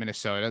care about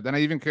Minnesota, than I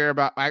even care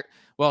about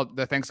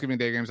the Thanksgiving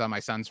Day game's on my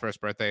son's first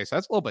birthday, so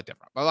that's a little bit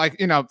different. But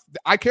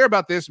I care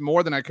about this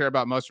more than I care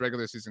about most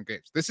regular season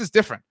games. This is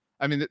different.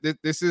 I mean,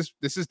 this is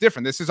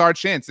different. This is our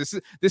chance.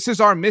 This is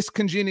our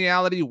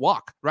miscongeniality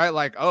walk, right?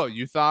 Like, oh,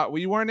 you thought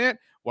we weren't it?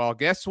 Well,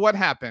 guess what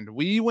happened?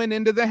 We went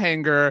into the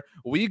hangar.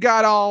 We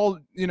got all,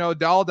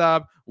 dolled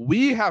up.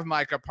 We have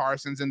Micah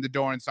Parsons and the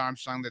Dorrance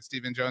Armstrong that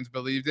Stephen Jones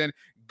believed in.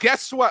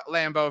 Guess what,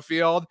 Lambeau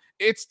Field?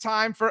 It's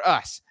time for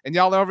us. And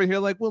y'all over here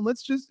like, well,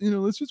 let's just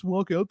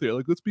walk out there.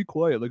 Like, let's be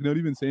quiet. Like, not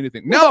even say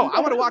anything. No, I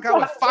want to walk out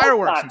with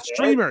fireworks and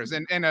streamers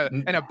and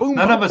a boom.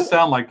 None of us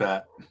sound like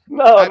that.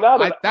 No,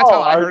 that's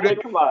how I heard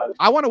it. Come on.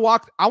 I want to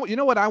walk. You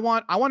know what I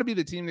want? I want to be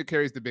the team that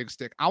carries the big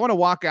stick. I want to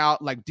walk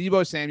out like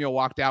Deebo Samuel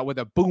walked out with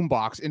a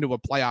boombox into a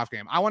playoff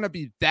game. I want to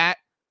be that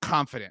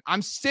confident.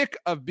 I'm sick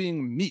of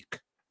being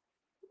meek.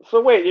 So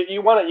wait,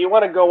 you want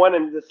to go in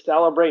and just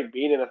celebrate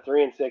beating a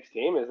 3-6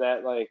 team? Is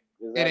that like?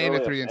 Is that it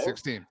ain't really a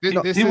 3-6 team.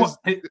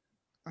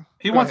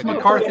 He wants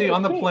McCarthy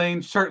on the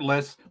plane,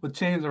 shirtless, with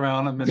chains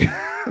around him. And,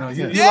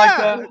 you like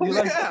that? You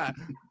like that?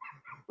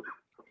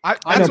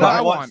 That's what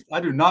I want. I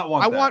do not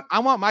want that. I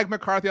want Mike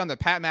McCarthy on the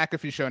Pat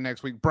McAfee show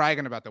next week,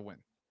 bragging about the win.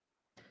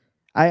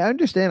 I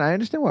understand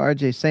what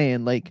RJ's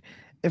saying. Like,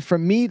 for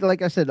me,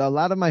 like I said, a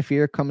lot of my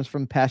fear comes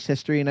from past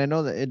history, and I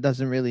know that it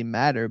doesn't really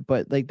matter,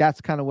 but like that's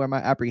kind of where my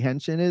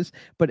apprehension is.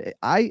 But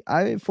I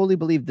fully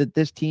believe that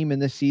this team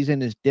and this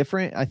season is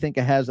different. I think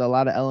it has a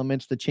lot of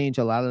elements to change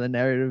a lot of the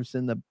narratives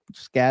and the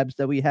scabs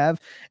that we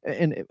have.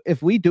 And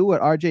if we do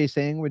what RJ is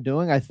saying we're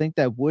doing, I think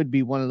that would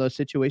be one of those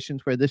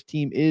situations where this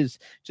team is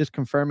just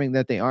confirming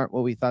that they aren't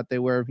what we thought they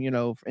were,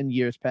 in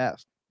years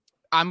past.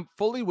 I'm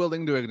fully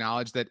willing to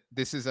acknowledge that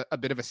this is a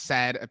bit of a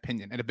sad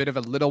opinion and a bit of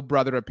a little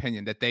brother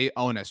opinion that they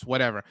own us,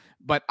 whatever.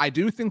 But I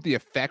do think the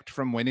effect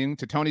from winning,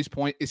 to Tony's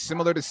point, is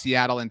similar to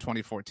Seattle in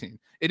 2014.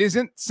 It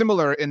isn't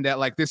similar in that,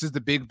 like, this is the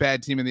big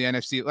bad team in the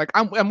NFC. Like,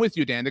 I'm with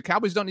you, Dan. The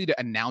Cowboys don't need to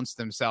announce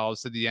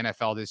themselves to the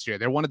NFL this year.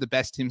 They're one of the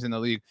best teams in the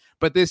league.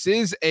 But this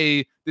is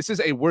a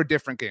we're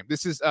different game.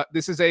 This is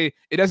it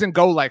doesn't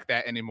go like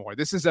that anymore.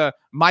 This is a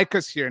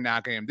Micah's here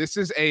now game. This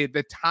is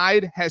the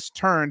tide has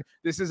turned.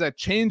 This is a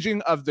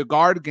changing of the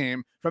guard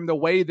game from the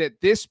way that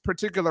this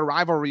particular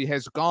rivalry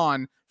has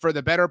gone for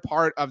the better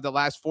part of the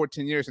last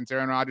 14 years since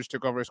Aaron Rodgers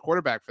took over as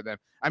quarterback for them.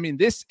 I mean,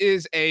 this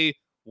is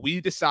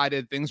we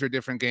decided things are a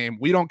different game.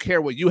 We don't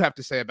care what you have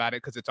to say about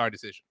it because it's our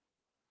decision.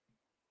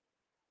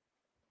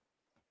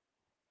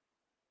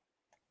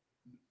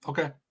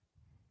 Okay.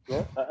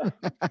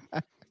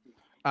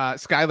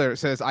 Skylar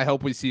says, I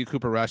hope we see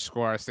Cooper Rush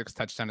score our 6th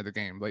touchdown of the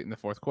game late in the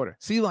 4th quarter.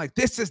 See, like,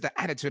 this is the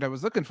attitude I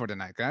was looking for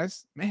tonight,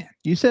 guys. Man.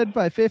 You said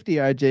by 50,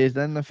 RJ. Is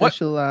that an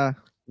official?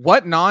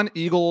 What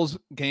non-Eagles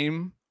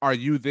game are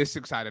you this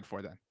excited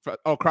for then?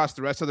 Across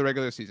the rest of the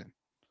regular season?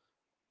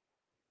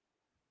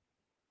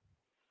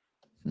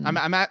 I'm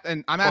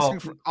asking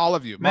for all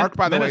of you. Mark,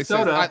 by the way,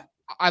 says,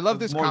 I love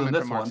this comment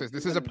from Mark. Says,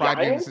 this is a pride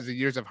game. This is a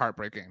years of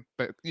heartbreak game.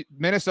 But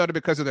Minnesota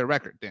because of their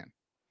record, Dan.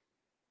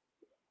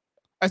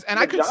 And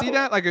I could see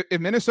that, like, if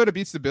Minnesota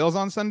beats the Bills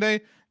on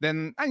Sunday,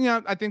 then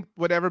I think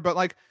whatever. But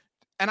like,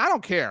 and I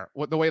don't care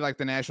the way like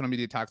the national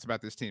media talks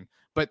about this team,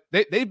 but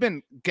they've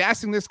been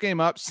gassing this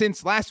game up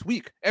since last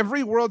week.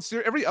 Every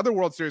other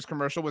World Series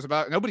commercial was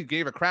about, nobody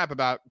gave a crap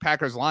about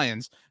Packers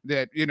Lions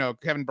that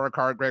Kevin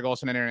Burkhardt, Greg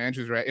Olsen, and Aaron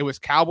Andrews were at. It was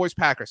Cowboys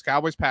Packers.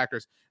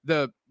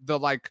 The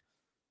like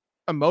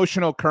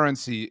emotional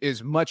currency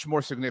is much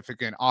more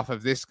significant off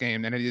of this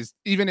game than it is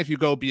even if you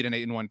go beat an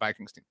 8-1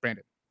 Vikings team.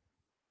 Brandon.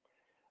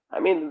 I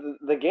mean,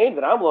 the game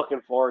that I'm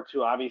looking forward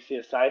to, obviously,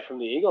 aside from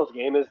the Eagles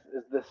game, is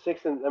the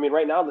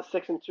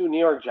 6-2 New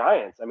York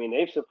Giants. I mean,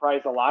 they've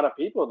surprised a lot of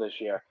people this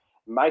year,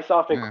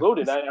 myself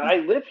included. I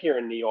live here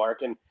in New York,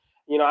 and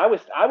I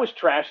was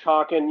trash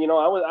talking.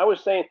 I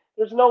was saying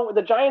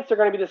the Giants are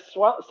going to be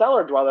the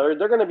cellar dweller.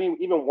 They're going to be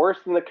even worse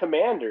than the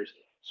Commanders.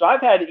 So I've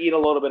had to eat a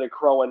little bit of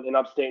crow in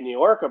upstate New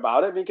York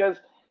about it because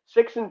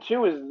 6-2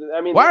 is.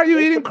 I mean, why are you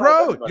eating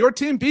crow? Your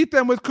team beat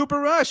them with Cooper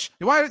Rush.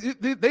 Why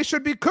they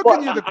should be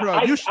cooking you the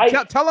crow? You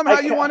should tell them how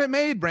you want it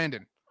made,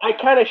 Brandon. I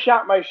kind of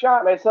shot my shot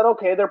and I said,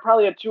 okay, they're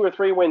probably a 2 or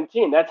 3 win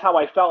team. That's how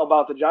I felt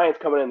about the Giants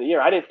coming in the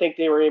year. I didn't think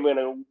they were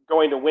even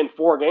going to win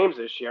 4 games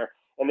this year,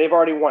 and they've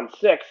already won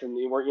 6, and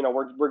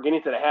we're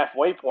getting to the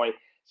halfway point.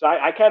 So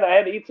I kind of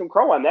had to eat some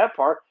crow on that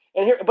part.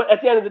 But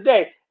at the end of the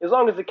day, as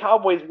long as the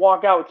Cowboys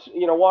walk out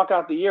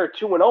the year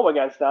 2-0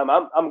 against them,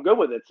 I'm good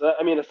with it. So,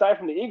 I mean, aside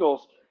from the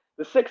Eagles,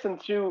 the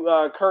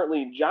 6-2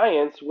 currently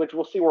Giants, which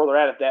we'll see where they're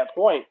at that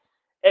point,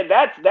 and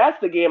that's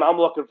the game I'm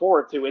looking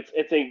forward to.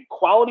 It's a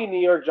quality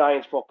New York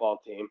Giants football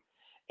team,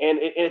 and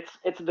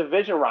it's a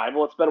division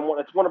rival.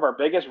 It's one of our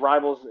biggest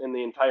rivals in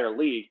the entire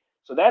league.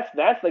 So that's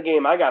the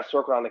game I got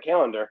circled on the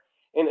calendar.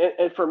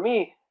 And for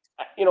me,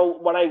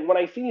 when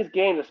I see these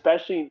games,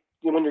 especially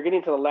when you're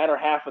getting to the latter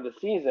half of the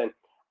season,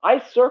 I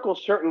circle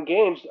certain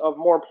games of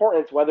more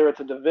importance, whether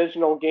it's a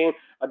divisional game,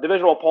 a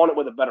divisional opponent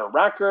with a better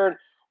record,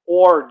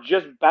 or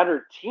just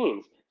better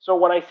teams. So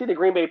when I see the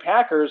Green Bay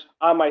Packers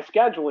on my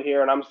schedule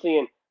here, and I'm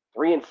seeing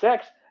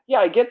 3-6, yeah,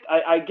 I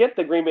get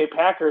the Green Bay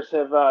Packers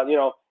have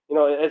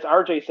as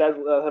RJ says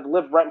have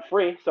lived rent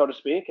free, so to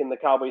speak, in the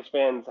Cowboys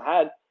fans'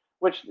 head,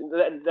 which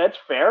that's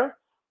fair.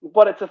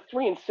 But it's a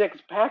 3-6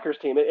 Packers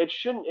team. It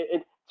shouldn't.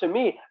 To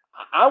me,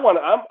 I'm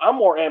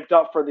more amped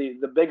up for the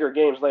bigger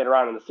games later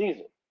on in the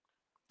season.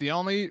 The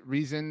only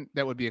reason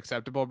that would be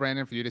acceptable,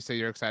 Brandon, for you to say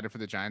you're excited for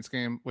the Giants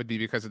game would be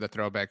because of the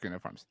throwback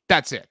uniforms.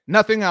 That's it.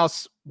 Nothing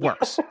else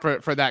works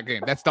for that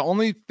game. That's the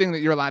only thing that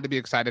you're allowed to be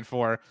excited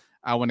for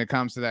when it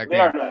comes to that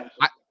game. Nice.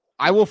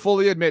 I will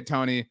fully admit,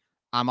 Tony,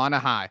 I'm on a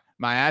high.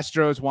 My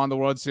Astros won the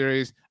World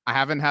Series. I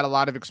haven't had a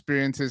lot of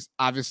experiences,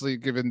 obviously,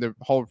 given the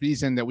whole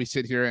reason that we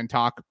sit here and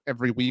talk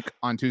every week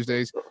on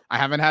Tuesdays. I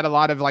haven't had a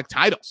lot of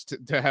titles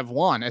to have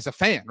won as a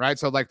fan, right?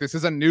 So this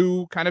is a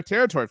new kind of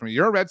territory for me.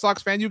 You're a Red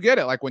Sox fan, you get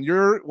it. When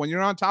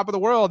you're on top of the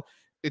world,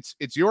 it's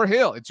your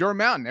hill, it's your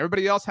mountain.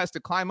 Everybody else has to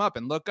climb up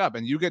and look up,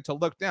 and you get to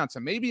look down. So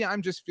maybe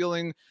I'm just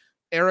feeling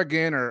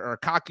arrogant or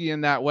cocky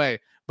in that way.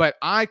 But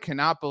I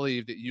cannot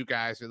believe that you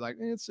guys are like,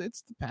 it's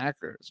the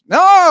Packers.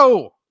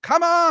 No,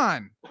 come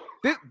on.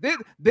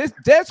 This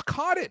Dez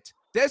caught it.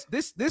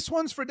 This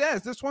one's for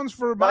Dez. This one's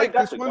for Mike.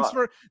 This one's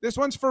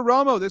for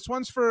Romo. This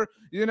one's for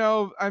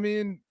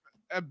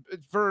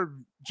for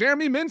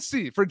Jeremy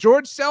Mincy, for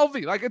George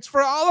Selvey. It's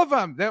for all of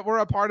them that were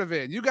a part of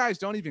it. You guys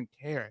don't even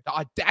care. The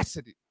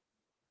audacity.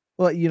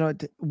 Well,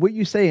 what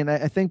you say, and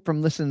I think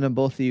from listening to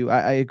both of you,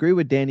 I agree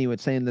with Danny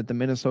with saying that the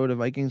Minnesota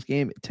Vikings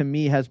game to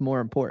me has more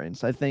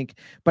importance. I think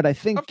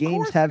of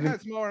games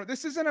haven't more.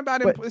 This isn't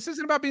about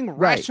being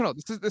rational.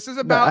 Right. This is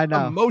about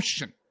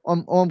emotion.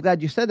 I'm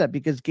glad you said that,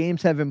 because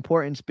games have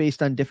importance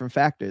based on different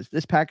factors.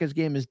 This Packers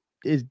game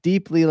is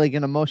deeply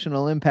an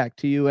emotional impact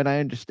to you, and I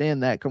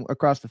understand that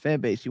across the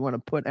fan base. You want to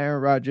put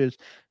Aaron Rodgers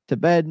to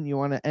bed, and you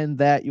want to end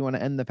that. You want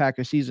to end the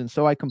Packers season.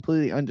 So I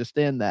completely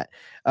understand that.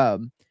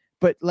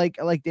 But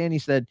like Danny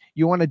said,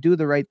 you want to do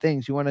the right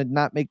things. You want to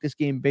not make this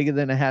game bigger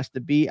than it has to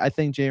be. I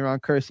think J-Ron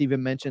Curse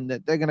even mentioned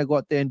that they're going to go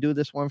out there and do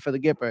this one for the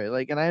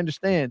Gipper. And I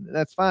understand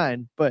that's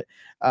fine. But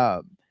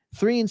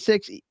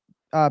 3-6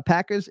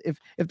 Packers, if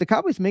the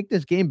Cowboys make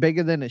this game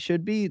bigger than it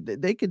should be,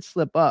 they could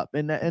slip up.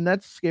 And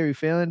that's a scary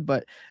feeling.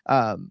 But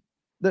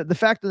the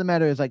fact of the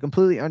matter is, I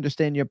completely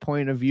understand your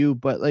point of view,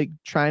 but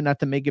try not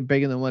to make it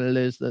bigger than what it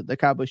is. The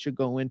Cowboys should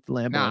go into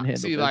Lambeau and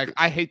handle business.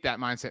 I hate that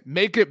mindset.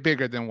 Make it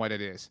bigger than what it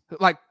is.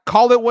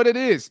 Call it what it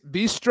is.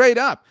 Be straight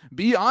up.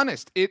 Be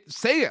honest.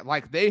 Say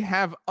it. They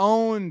have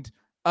owned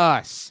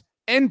us.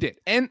 End it.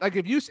 And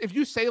if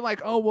you say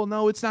oh, well,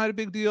 no, it's not a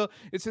big deal,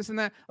 it's this and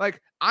that.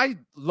 I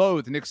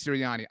loathe Nick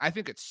Sirianni. I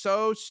think it's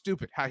so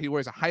stupid how he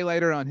wears a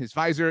highlighter on his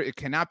visor. It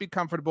cannot be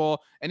comfortable,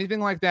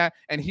 anything like that.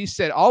 And he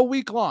said all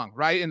week long,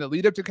 right, in the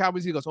lead up to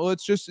Cowboys, he goes, oh,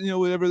 it's just,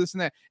 whatever, this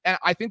and that. And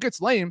I think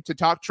it's lame to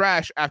talk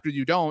trash after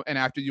you don't and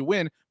after you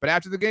win. But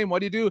after the game, what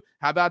do you do?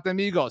 How about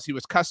them Eagles? He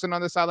was cussing on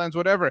the sidelines,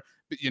 whatever.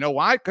 But you know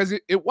why? Because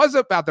it was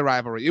about the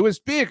rivalry. It was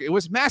big. It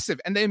was massive.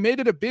 And they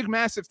made it a big,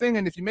 massive thing.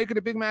 And if you make it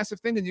a big,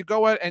 massive thing and you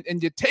go out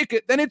and you take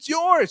it, then it's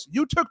yours.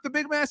 You took the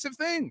big, massive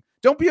thing.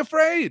 Don't be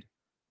afraid.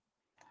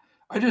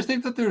 I just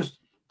think that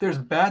there's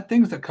bad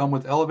things that come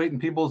with elevating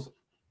people's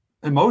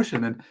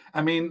emotion. And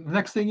I mean, the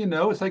next thing you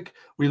know, it's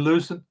we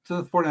lose to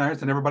the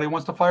 49ers and everybody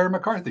wants to fire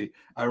McCarthy.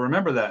 I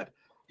remember that,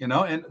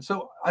 and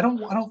so I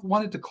don't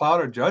want it to cloud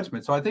our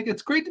judgment. So I think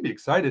it's great to be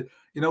excited.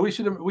 We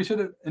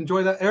should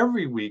enjoy that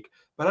every week,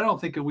 but I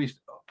don't think if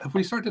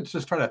we start to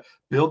just try to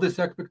build this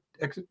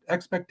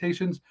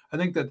expectations, I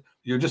think that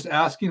you're just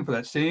asking for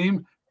that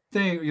same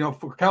thing,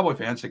 for Cowboy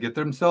fans to get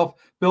themselves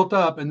built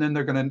up, and then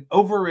they're going to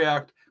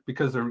overreact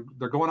because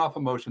they're going off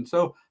emotion.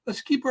 So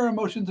let's keep our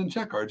emotions in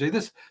check, RJ.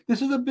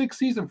 This is a big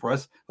season for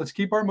us. Let's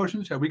keep our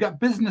emotions in check. We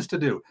got business to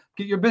do.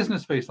 Get your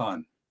business face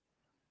on.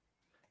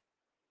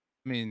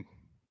 I mean,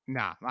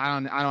 nah, I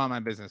don't want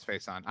my business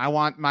face on. I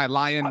want my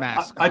lion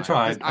mask. I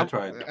tried.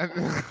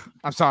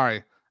 I'm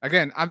sorry.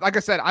 Again, like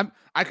I said,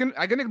 I can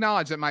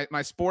acknowledge that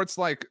my sports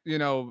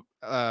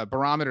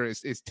barometer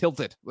is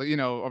tilted,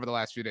 over the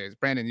last few days.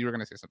 Brandon, you were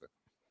going to say something.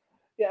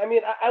 Yeah, I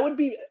mean, I would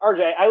be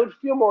RJ. I would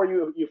feel more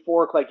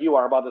euphoric like you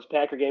are about this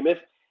Packer game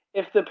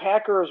if the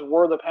Packers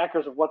were the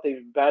Packers of what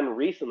they've been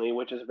recently,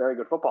 which is a very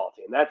good football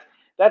team.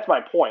 That's my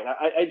point.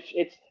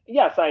 It's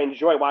yes, I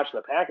enjoy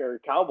watching the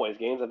Packer Cowboys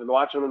games. I've been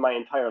watching them my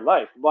entire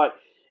life, but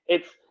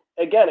it's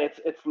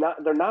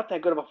not, they're not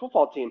that good of a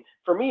football team.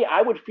 For me,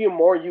 I would feel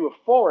more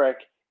euphoric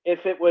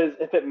if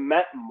it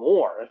meant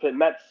more, if it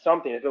meant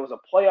something, if it was a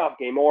playoff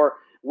game, or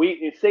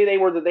we say they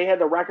had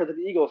the record that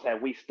the Eagles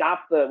had. We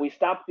stopped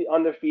the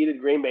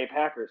undefeated Green Bay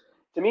Packers.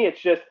 To me, it's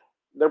just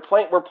we're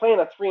playing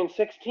a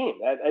 3-6 team,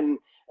 and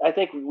I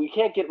think we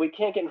can't get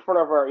in front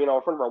of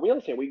our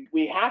wheels here. We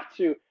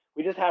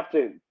just have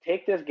to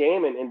take this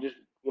game and just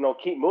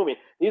keep moving.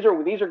 These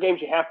are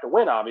games you have to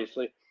win,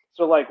 obviously.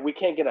 So we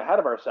can't get ahead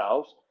of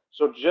ourselves.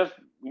 So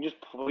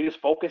we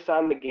just focus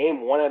on the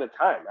game one at a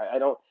time.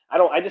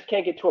 I just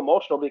can't get too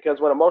emotional,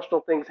 because when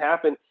emotional things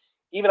happen,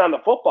 even on the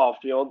football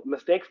field,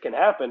 mistakes can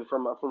happen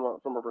from a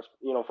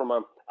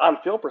on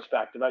field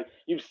perspective.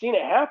 You've seen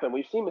it happen.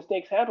 We've seen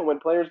mistakes happen when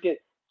players get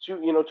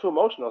too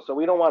emotional. So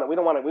we want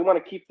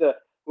to keep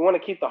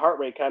the heart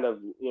rate kind of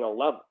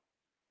level.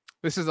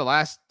 This is the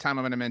last time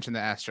I'm going to mention the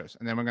Astros,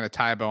 and then we're going to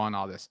tie a bow on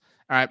all this.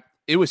 All right.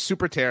 It was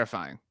super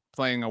terrifying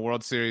playing a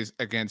World Series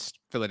against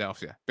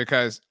Philadelphia,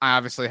 because I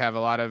obviously have a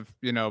lot of,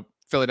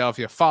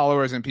 Philadelphia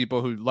followers and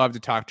people who love to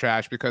talk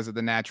trash because of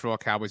the natural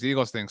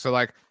Cowboys-Eagles thing. So,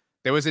 like,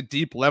 there was a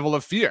deep level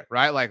of fear,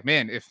 right? Like,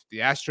 man, if the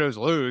Astros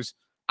lose,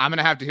 I'm going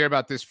to have to hear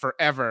about this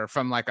forever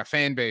from, like, a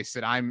fan base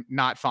that I'm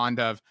not fond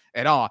of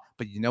at all.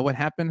 But you know what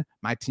happened?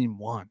 My team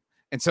won.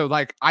 And so,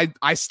 like,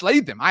 I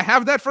slayed them. I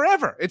have that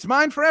forever. It's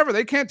mine forever.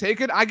 They can't take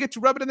it. I get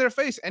to rub it in their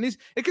face. And it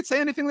could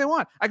say anything they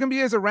want. I can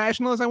be as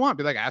irrational as I want.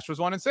 Be like, Astros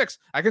 1-6.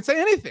 I could say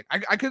anything.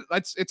 I could.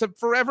 It's a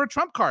forever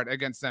trump card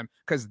against them,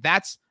 because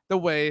that's the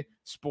way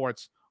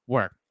sports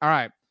work. All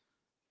right,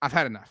 I've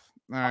had enough.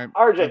 All right,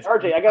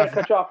 RJ, I gotta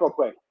cut you off real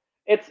quick.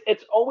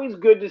 It's always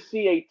good to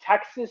see a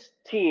Texas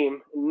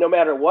team, no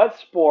matter what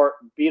sport,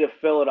 beat a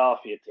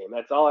Philadelphia team.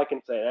 That's all I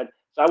can say.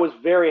 So I was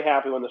very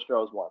happy when the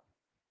Stros won.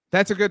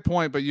 That's a good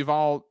point, but you've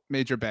all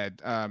made your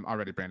bed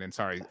already, Brandon.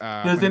 Sorry.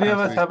 Does any of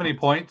us have any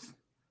points?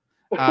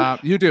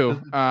 You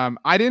do.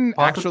 I didn't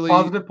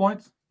positive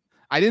points.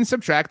 I didn't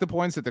subtract the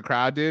points that the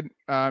crowd did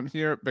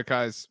here,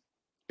 because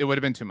it would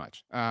have been too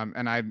much.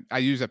 And I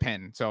use a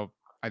pen, so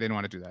I didn't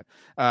want to do that.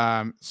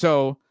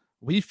 So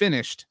we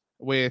finished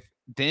with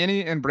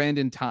Danny and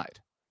Brandon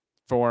tied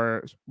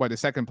for the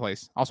second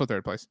place, also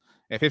third place,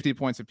 at 50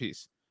 points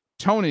apiece.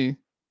 Tony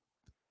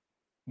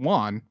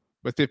won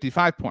with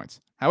 55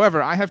 points.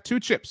 However, I have two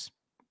chips.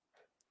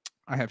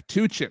 To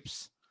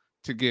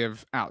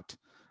give out.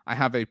 I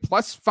have a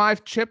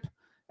 +5 chip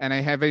and I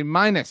have a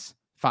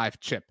 -5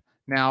 chip.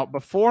 Now,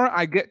 before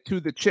I get to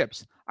the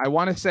chips, I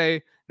want to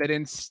say that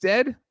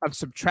instead of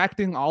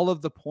subtracting all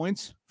of the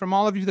points from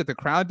all of you that the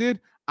crowd did,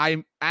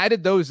 I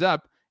added those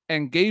up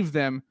and gave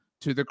them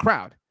to the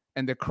crowd.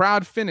 And the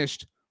crowd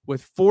finished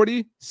with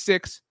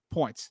 46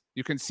 points.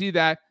 You can see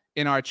that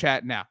in our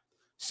chat now.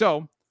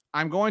 So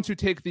I'm going to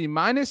take the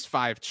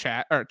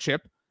 -5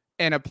 chip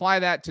and apply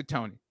that to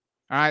Tony.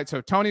 All right.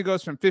 So Tony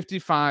goes from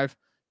 55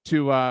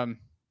 to, I'm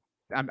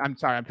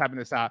sorry, I'm typing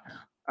this out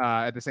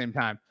at the same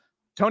time.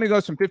 Tony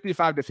goes from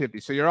 55 to 50.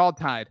 So you're all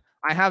tied.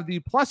 I have the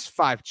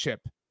 +5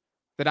 chip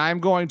that I'm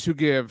going to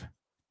give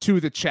to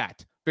the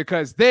chat,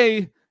 because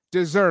they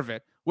deserve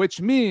it,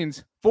 which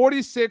means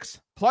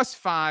 46 +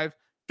 5,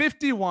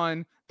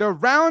 51. The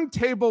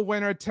Roundtable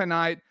winner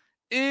tonight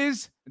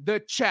is the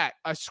chat,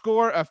 a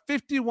score of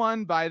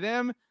 51 by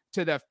them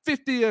to the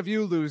 50 of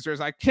you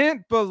losers. I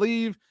can't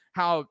believe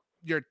how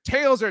your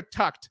tails are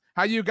tucked,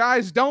 how you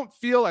guys don't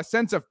feel a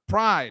sense of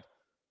pride.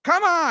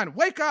 Come on,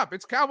 wake up.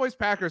 It's Cowboys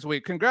Packers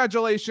week.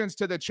 Congratulations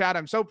to the chat.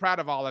 I'm so proud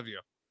of all of you.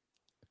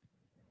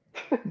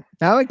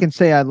 Now I can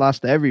say I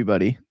lost to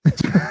everybody.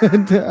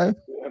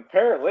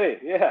 Apparently,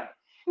 yeah.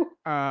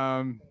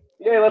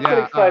 Let's get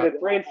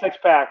excited. 3-6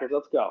 Packers.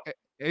 Let's go.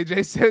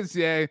 AJ says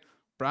yay.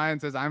 Brian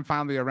says I'm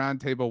finally a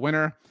Roundtable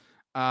winner.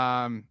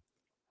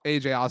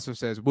 AJ also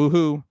says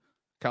woohoo.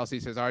 Kelsey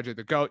says RJ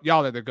the GOAT.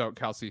 Y'all are the GOAT,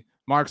 Kelsey.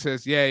 Mark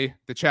says yay.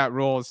 The chat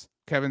rules.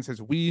 Kevin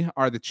says we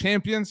are the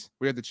champions.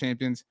 We are the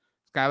champions.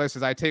 Skylar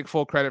says I take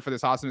full credit for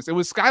this awesomeness. It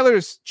was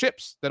Skylar's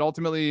chips that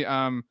ultimately,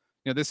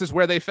 this is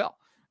where they fell.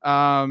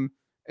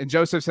 And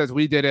Joseph says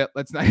we did it.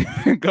 Let's not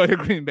even go to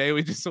Green Bay.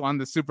 We just won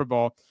the Super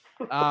Bowl.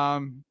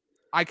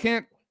 I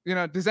can't.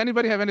 Does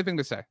anybody have anything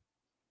to say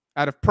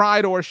out of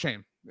pride or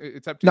shame?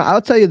 It's up to you. No,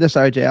 I'll tell you this,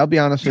 RJ. I'll be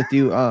honest with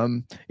you.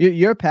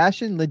 Your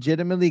passion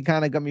legitimately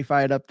kind of got me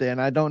fired up there,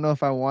 and I don't know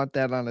if I want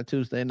that on a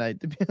Tuesday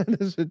night, to be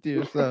honest with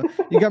you. So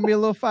you got me a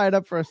little fired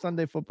up for a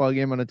Sunday football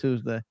game on a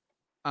Tuesday.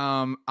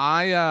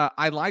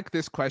 I like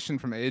this question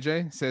from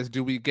AJ. It says,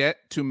 do we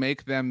get to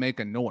make them make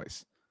a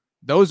noise?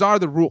 Those are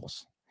the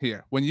rules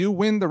here. When you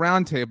win the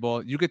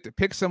Roundtable, you get to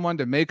pick someone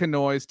to make a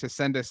noise to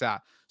send us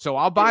out. So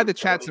I'll buy the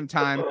chat some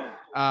time.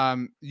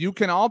 You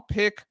can all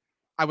pick.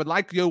 I would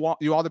like you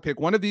all to pick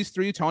one of these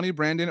three, Tony,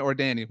 Brandon, or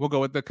Danny. We'll go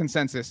with the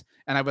consensus.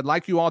 And I would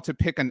like you all to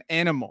pick an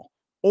animal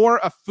or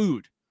a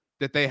food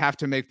that they have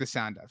to make the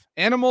sound of.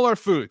 Animal or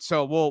food.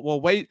 So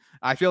we'll wait.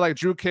 I feel like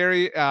Drew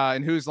Carey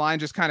in whose line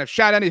just kind of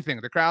shout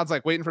anything. The crowd's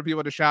like waiting for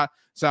people to shout.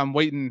 So I'm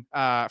waiting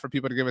for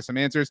people to give us some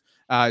answers.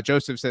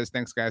 Joseph says,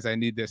 thanks, guys. I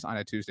need this on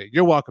a Tuesday.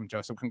 You're welcome,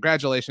 Joseph.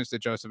 Congratulations to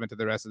Joseph and to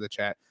the rest of the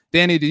chat.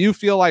 Danny, do you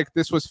feel like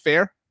this was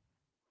fair?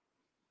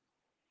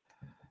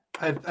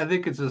 I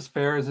think it's as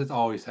fair as it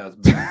always has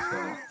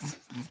been.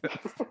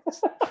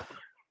 So.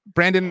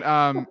 Brandon,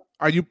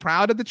 are you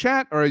proud of the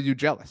chat or are you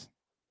jealous?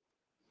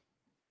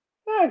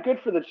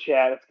 Good for the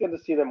chat. It's good to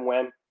see them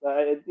win.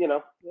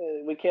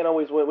 We can't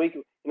always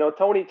win.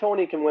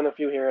 Tony can win a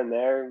few here and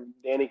there.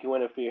 Danny can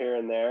win a few here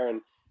and there,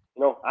 and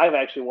I've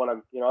actually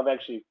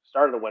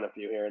started to win a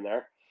few here and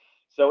there.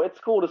 So it's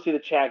cool to see the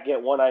chat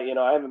get one. I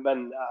haven't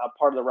been a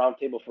part of the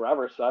roundtable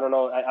forever, so I don't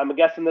know. I'm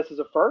guessing this is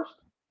a first.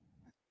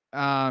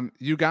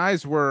 You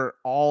guys were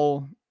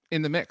all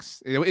in the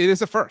mix. It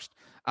is a first.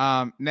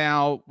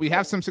 Now we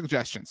have some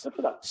suggestions.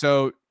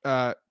 So,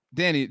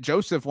 Danny,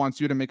 Joseph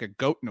wants you to make a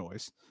goat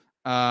noise.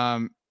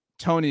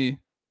 Tony,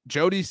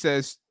 Jody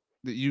says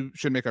that you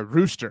should make a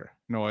rooster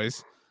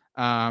noise.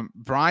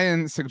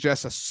 Brian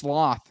suggests a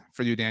sloth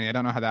for you, Danny. I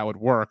don't know how that would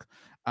work.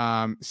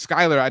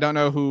 Skylar, I don't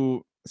know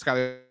who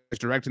Skylar is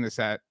directing this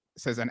at,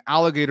 says an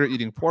alligator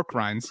eating pork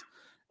rinds.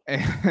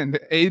 And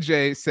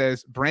AJ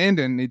says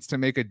Brandon needs to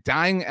make a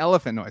dying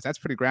elephant noise. That's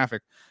pretty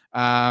graphic.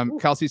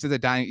 Kelsey says a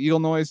dying eagle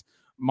noise.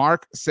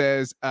 Mark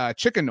says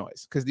chicken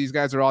noise, because these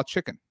guys are all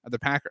chicken of the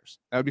Packers.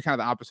 That would be kind of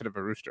the opposite of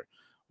a rooster.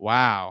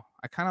 Wow.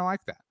 I kind of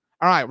like that.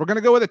 All right, we're going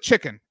to go with a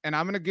chicken, and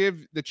I'm going to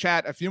give the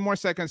chat a few more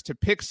seconds to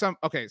pick some.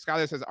 Okay,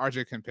 Skylar says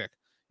RJ can pick.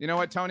 You know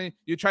what, Tony?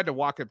 You tried to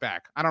walk it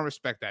back. I don't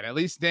respect that. At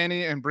least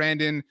Danny and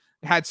Brandon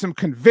had some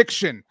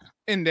conviction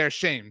in their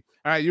shame.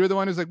 All right, you were the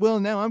one who's like, well,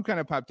 now I'm kind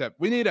of popped up.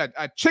 We need a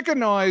chicken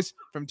noise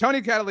from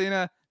Tony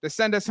Catalina to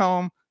send us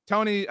home.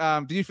 Tony,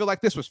 do you feel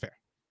like this was fair?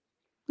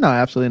 No,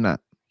 absolutely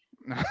not.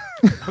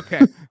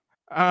 Okay.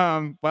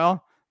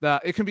 Well,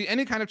 it can be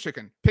any kind of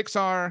chicken.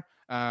 Pixar,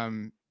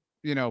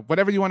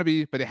 whatever you want to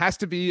be, but it has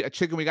to be a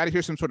chicken. We got to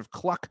hear some sort of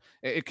cluck.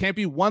 It can't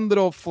be one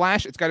little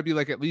flash. It's got to be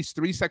like at least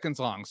 3 seconds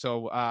long.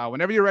 So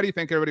whenever you're ready,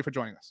 thank everybody for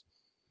joining us.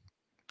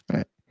 All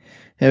right,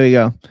 here we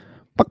go.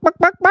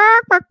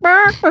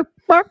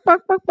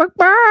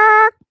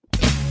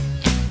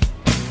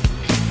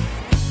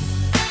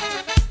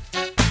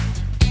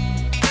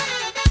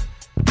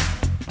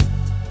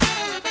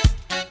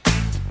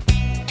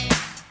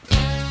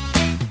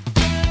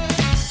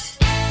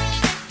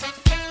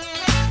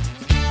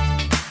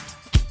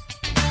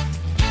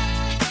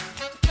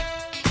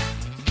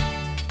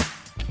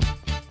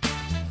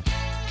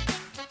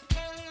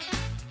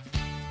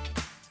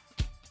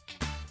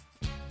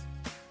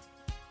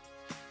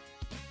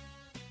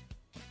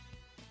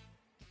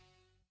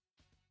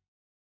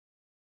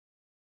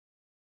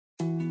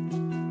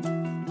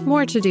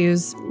 More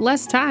to-dos,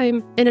 less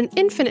time, and an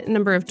infinite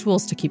number of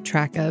tools to keep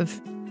track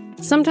of.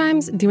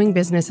 Sometimes doing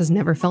business has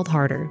never felt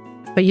harder,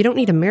 but you don't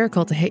need a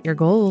miracle to hit your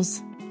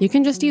goals. You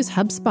can just use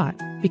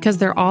HubSpot, because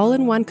their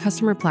all-in-one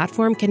customer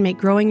platform can make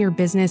growing your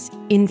business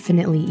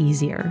infinitely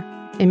easier.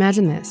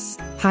 Imagine this: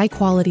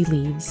 high-quality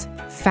leads,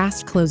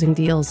 fast closing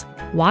deals,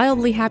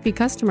 wildly happy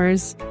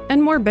customers,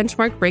 and more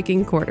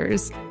benchmark-breaking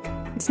quarters.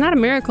 It's not a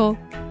miracle,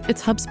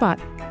 it's HubSpot.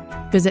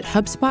 Visit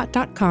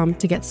HubSpot.com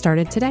to get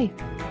started today.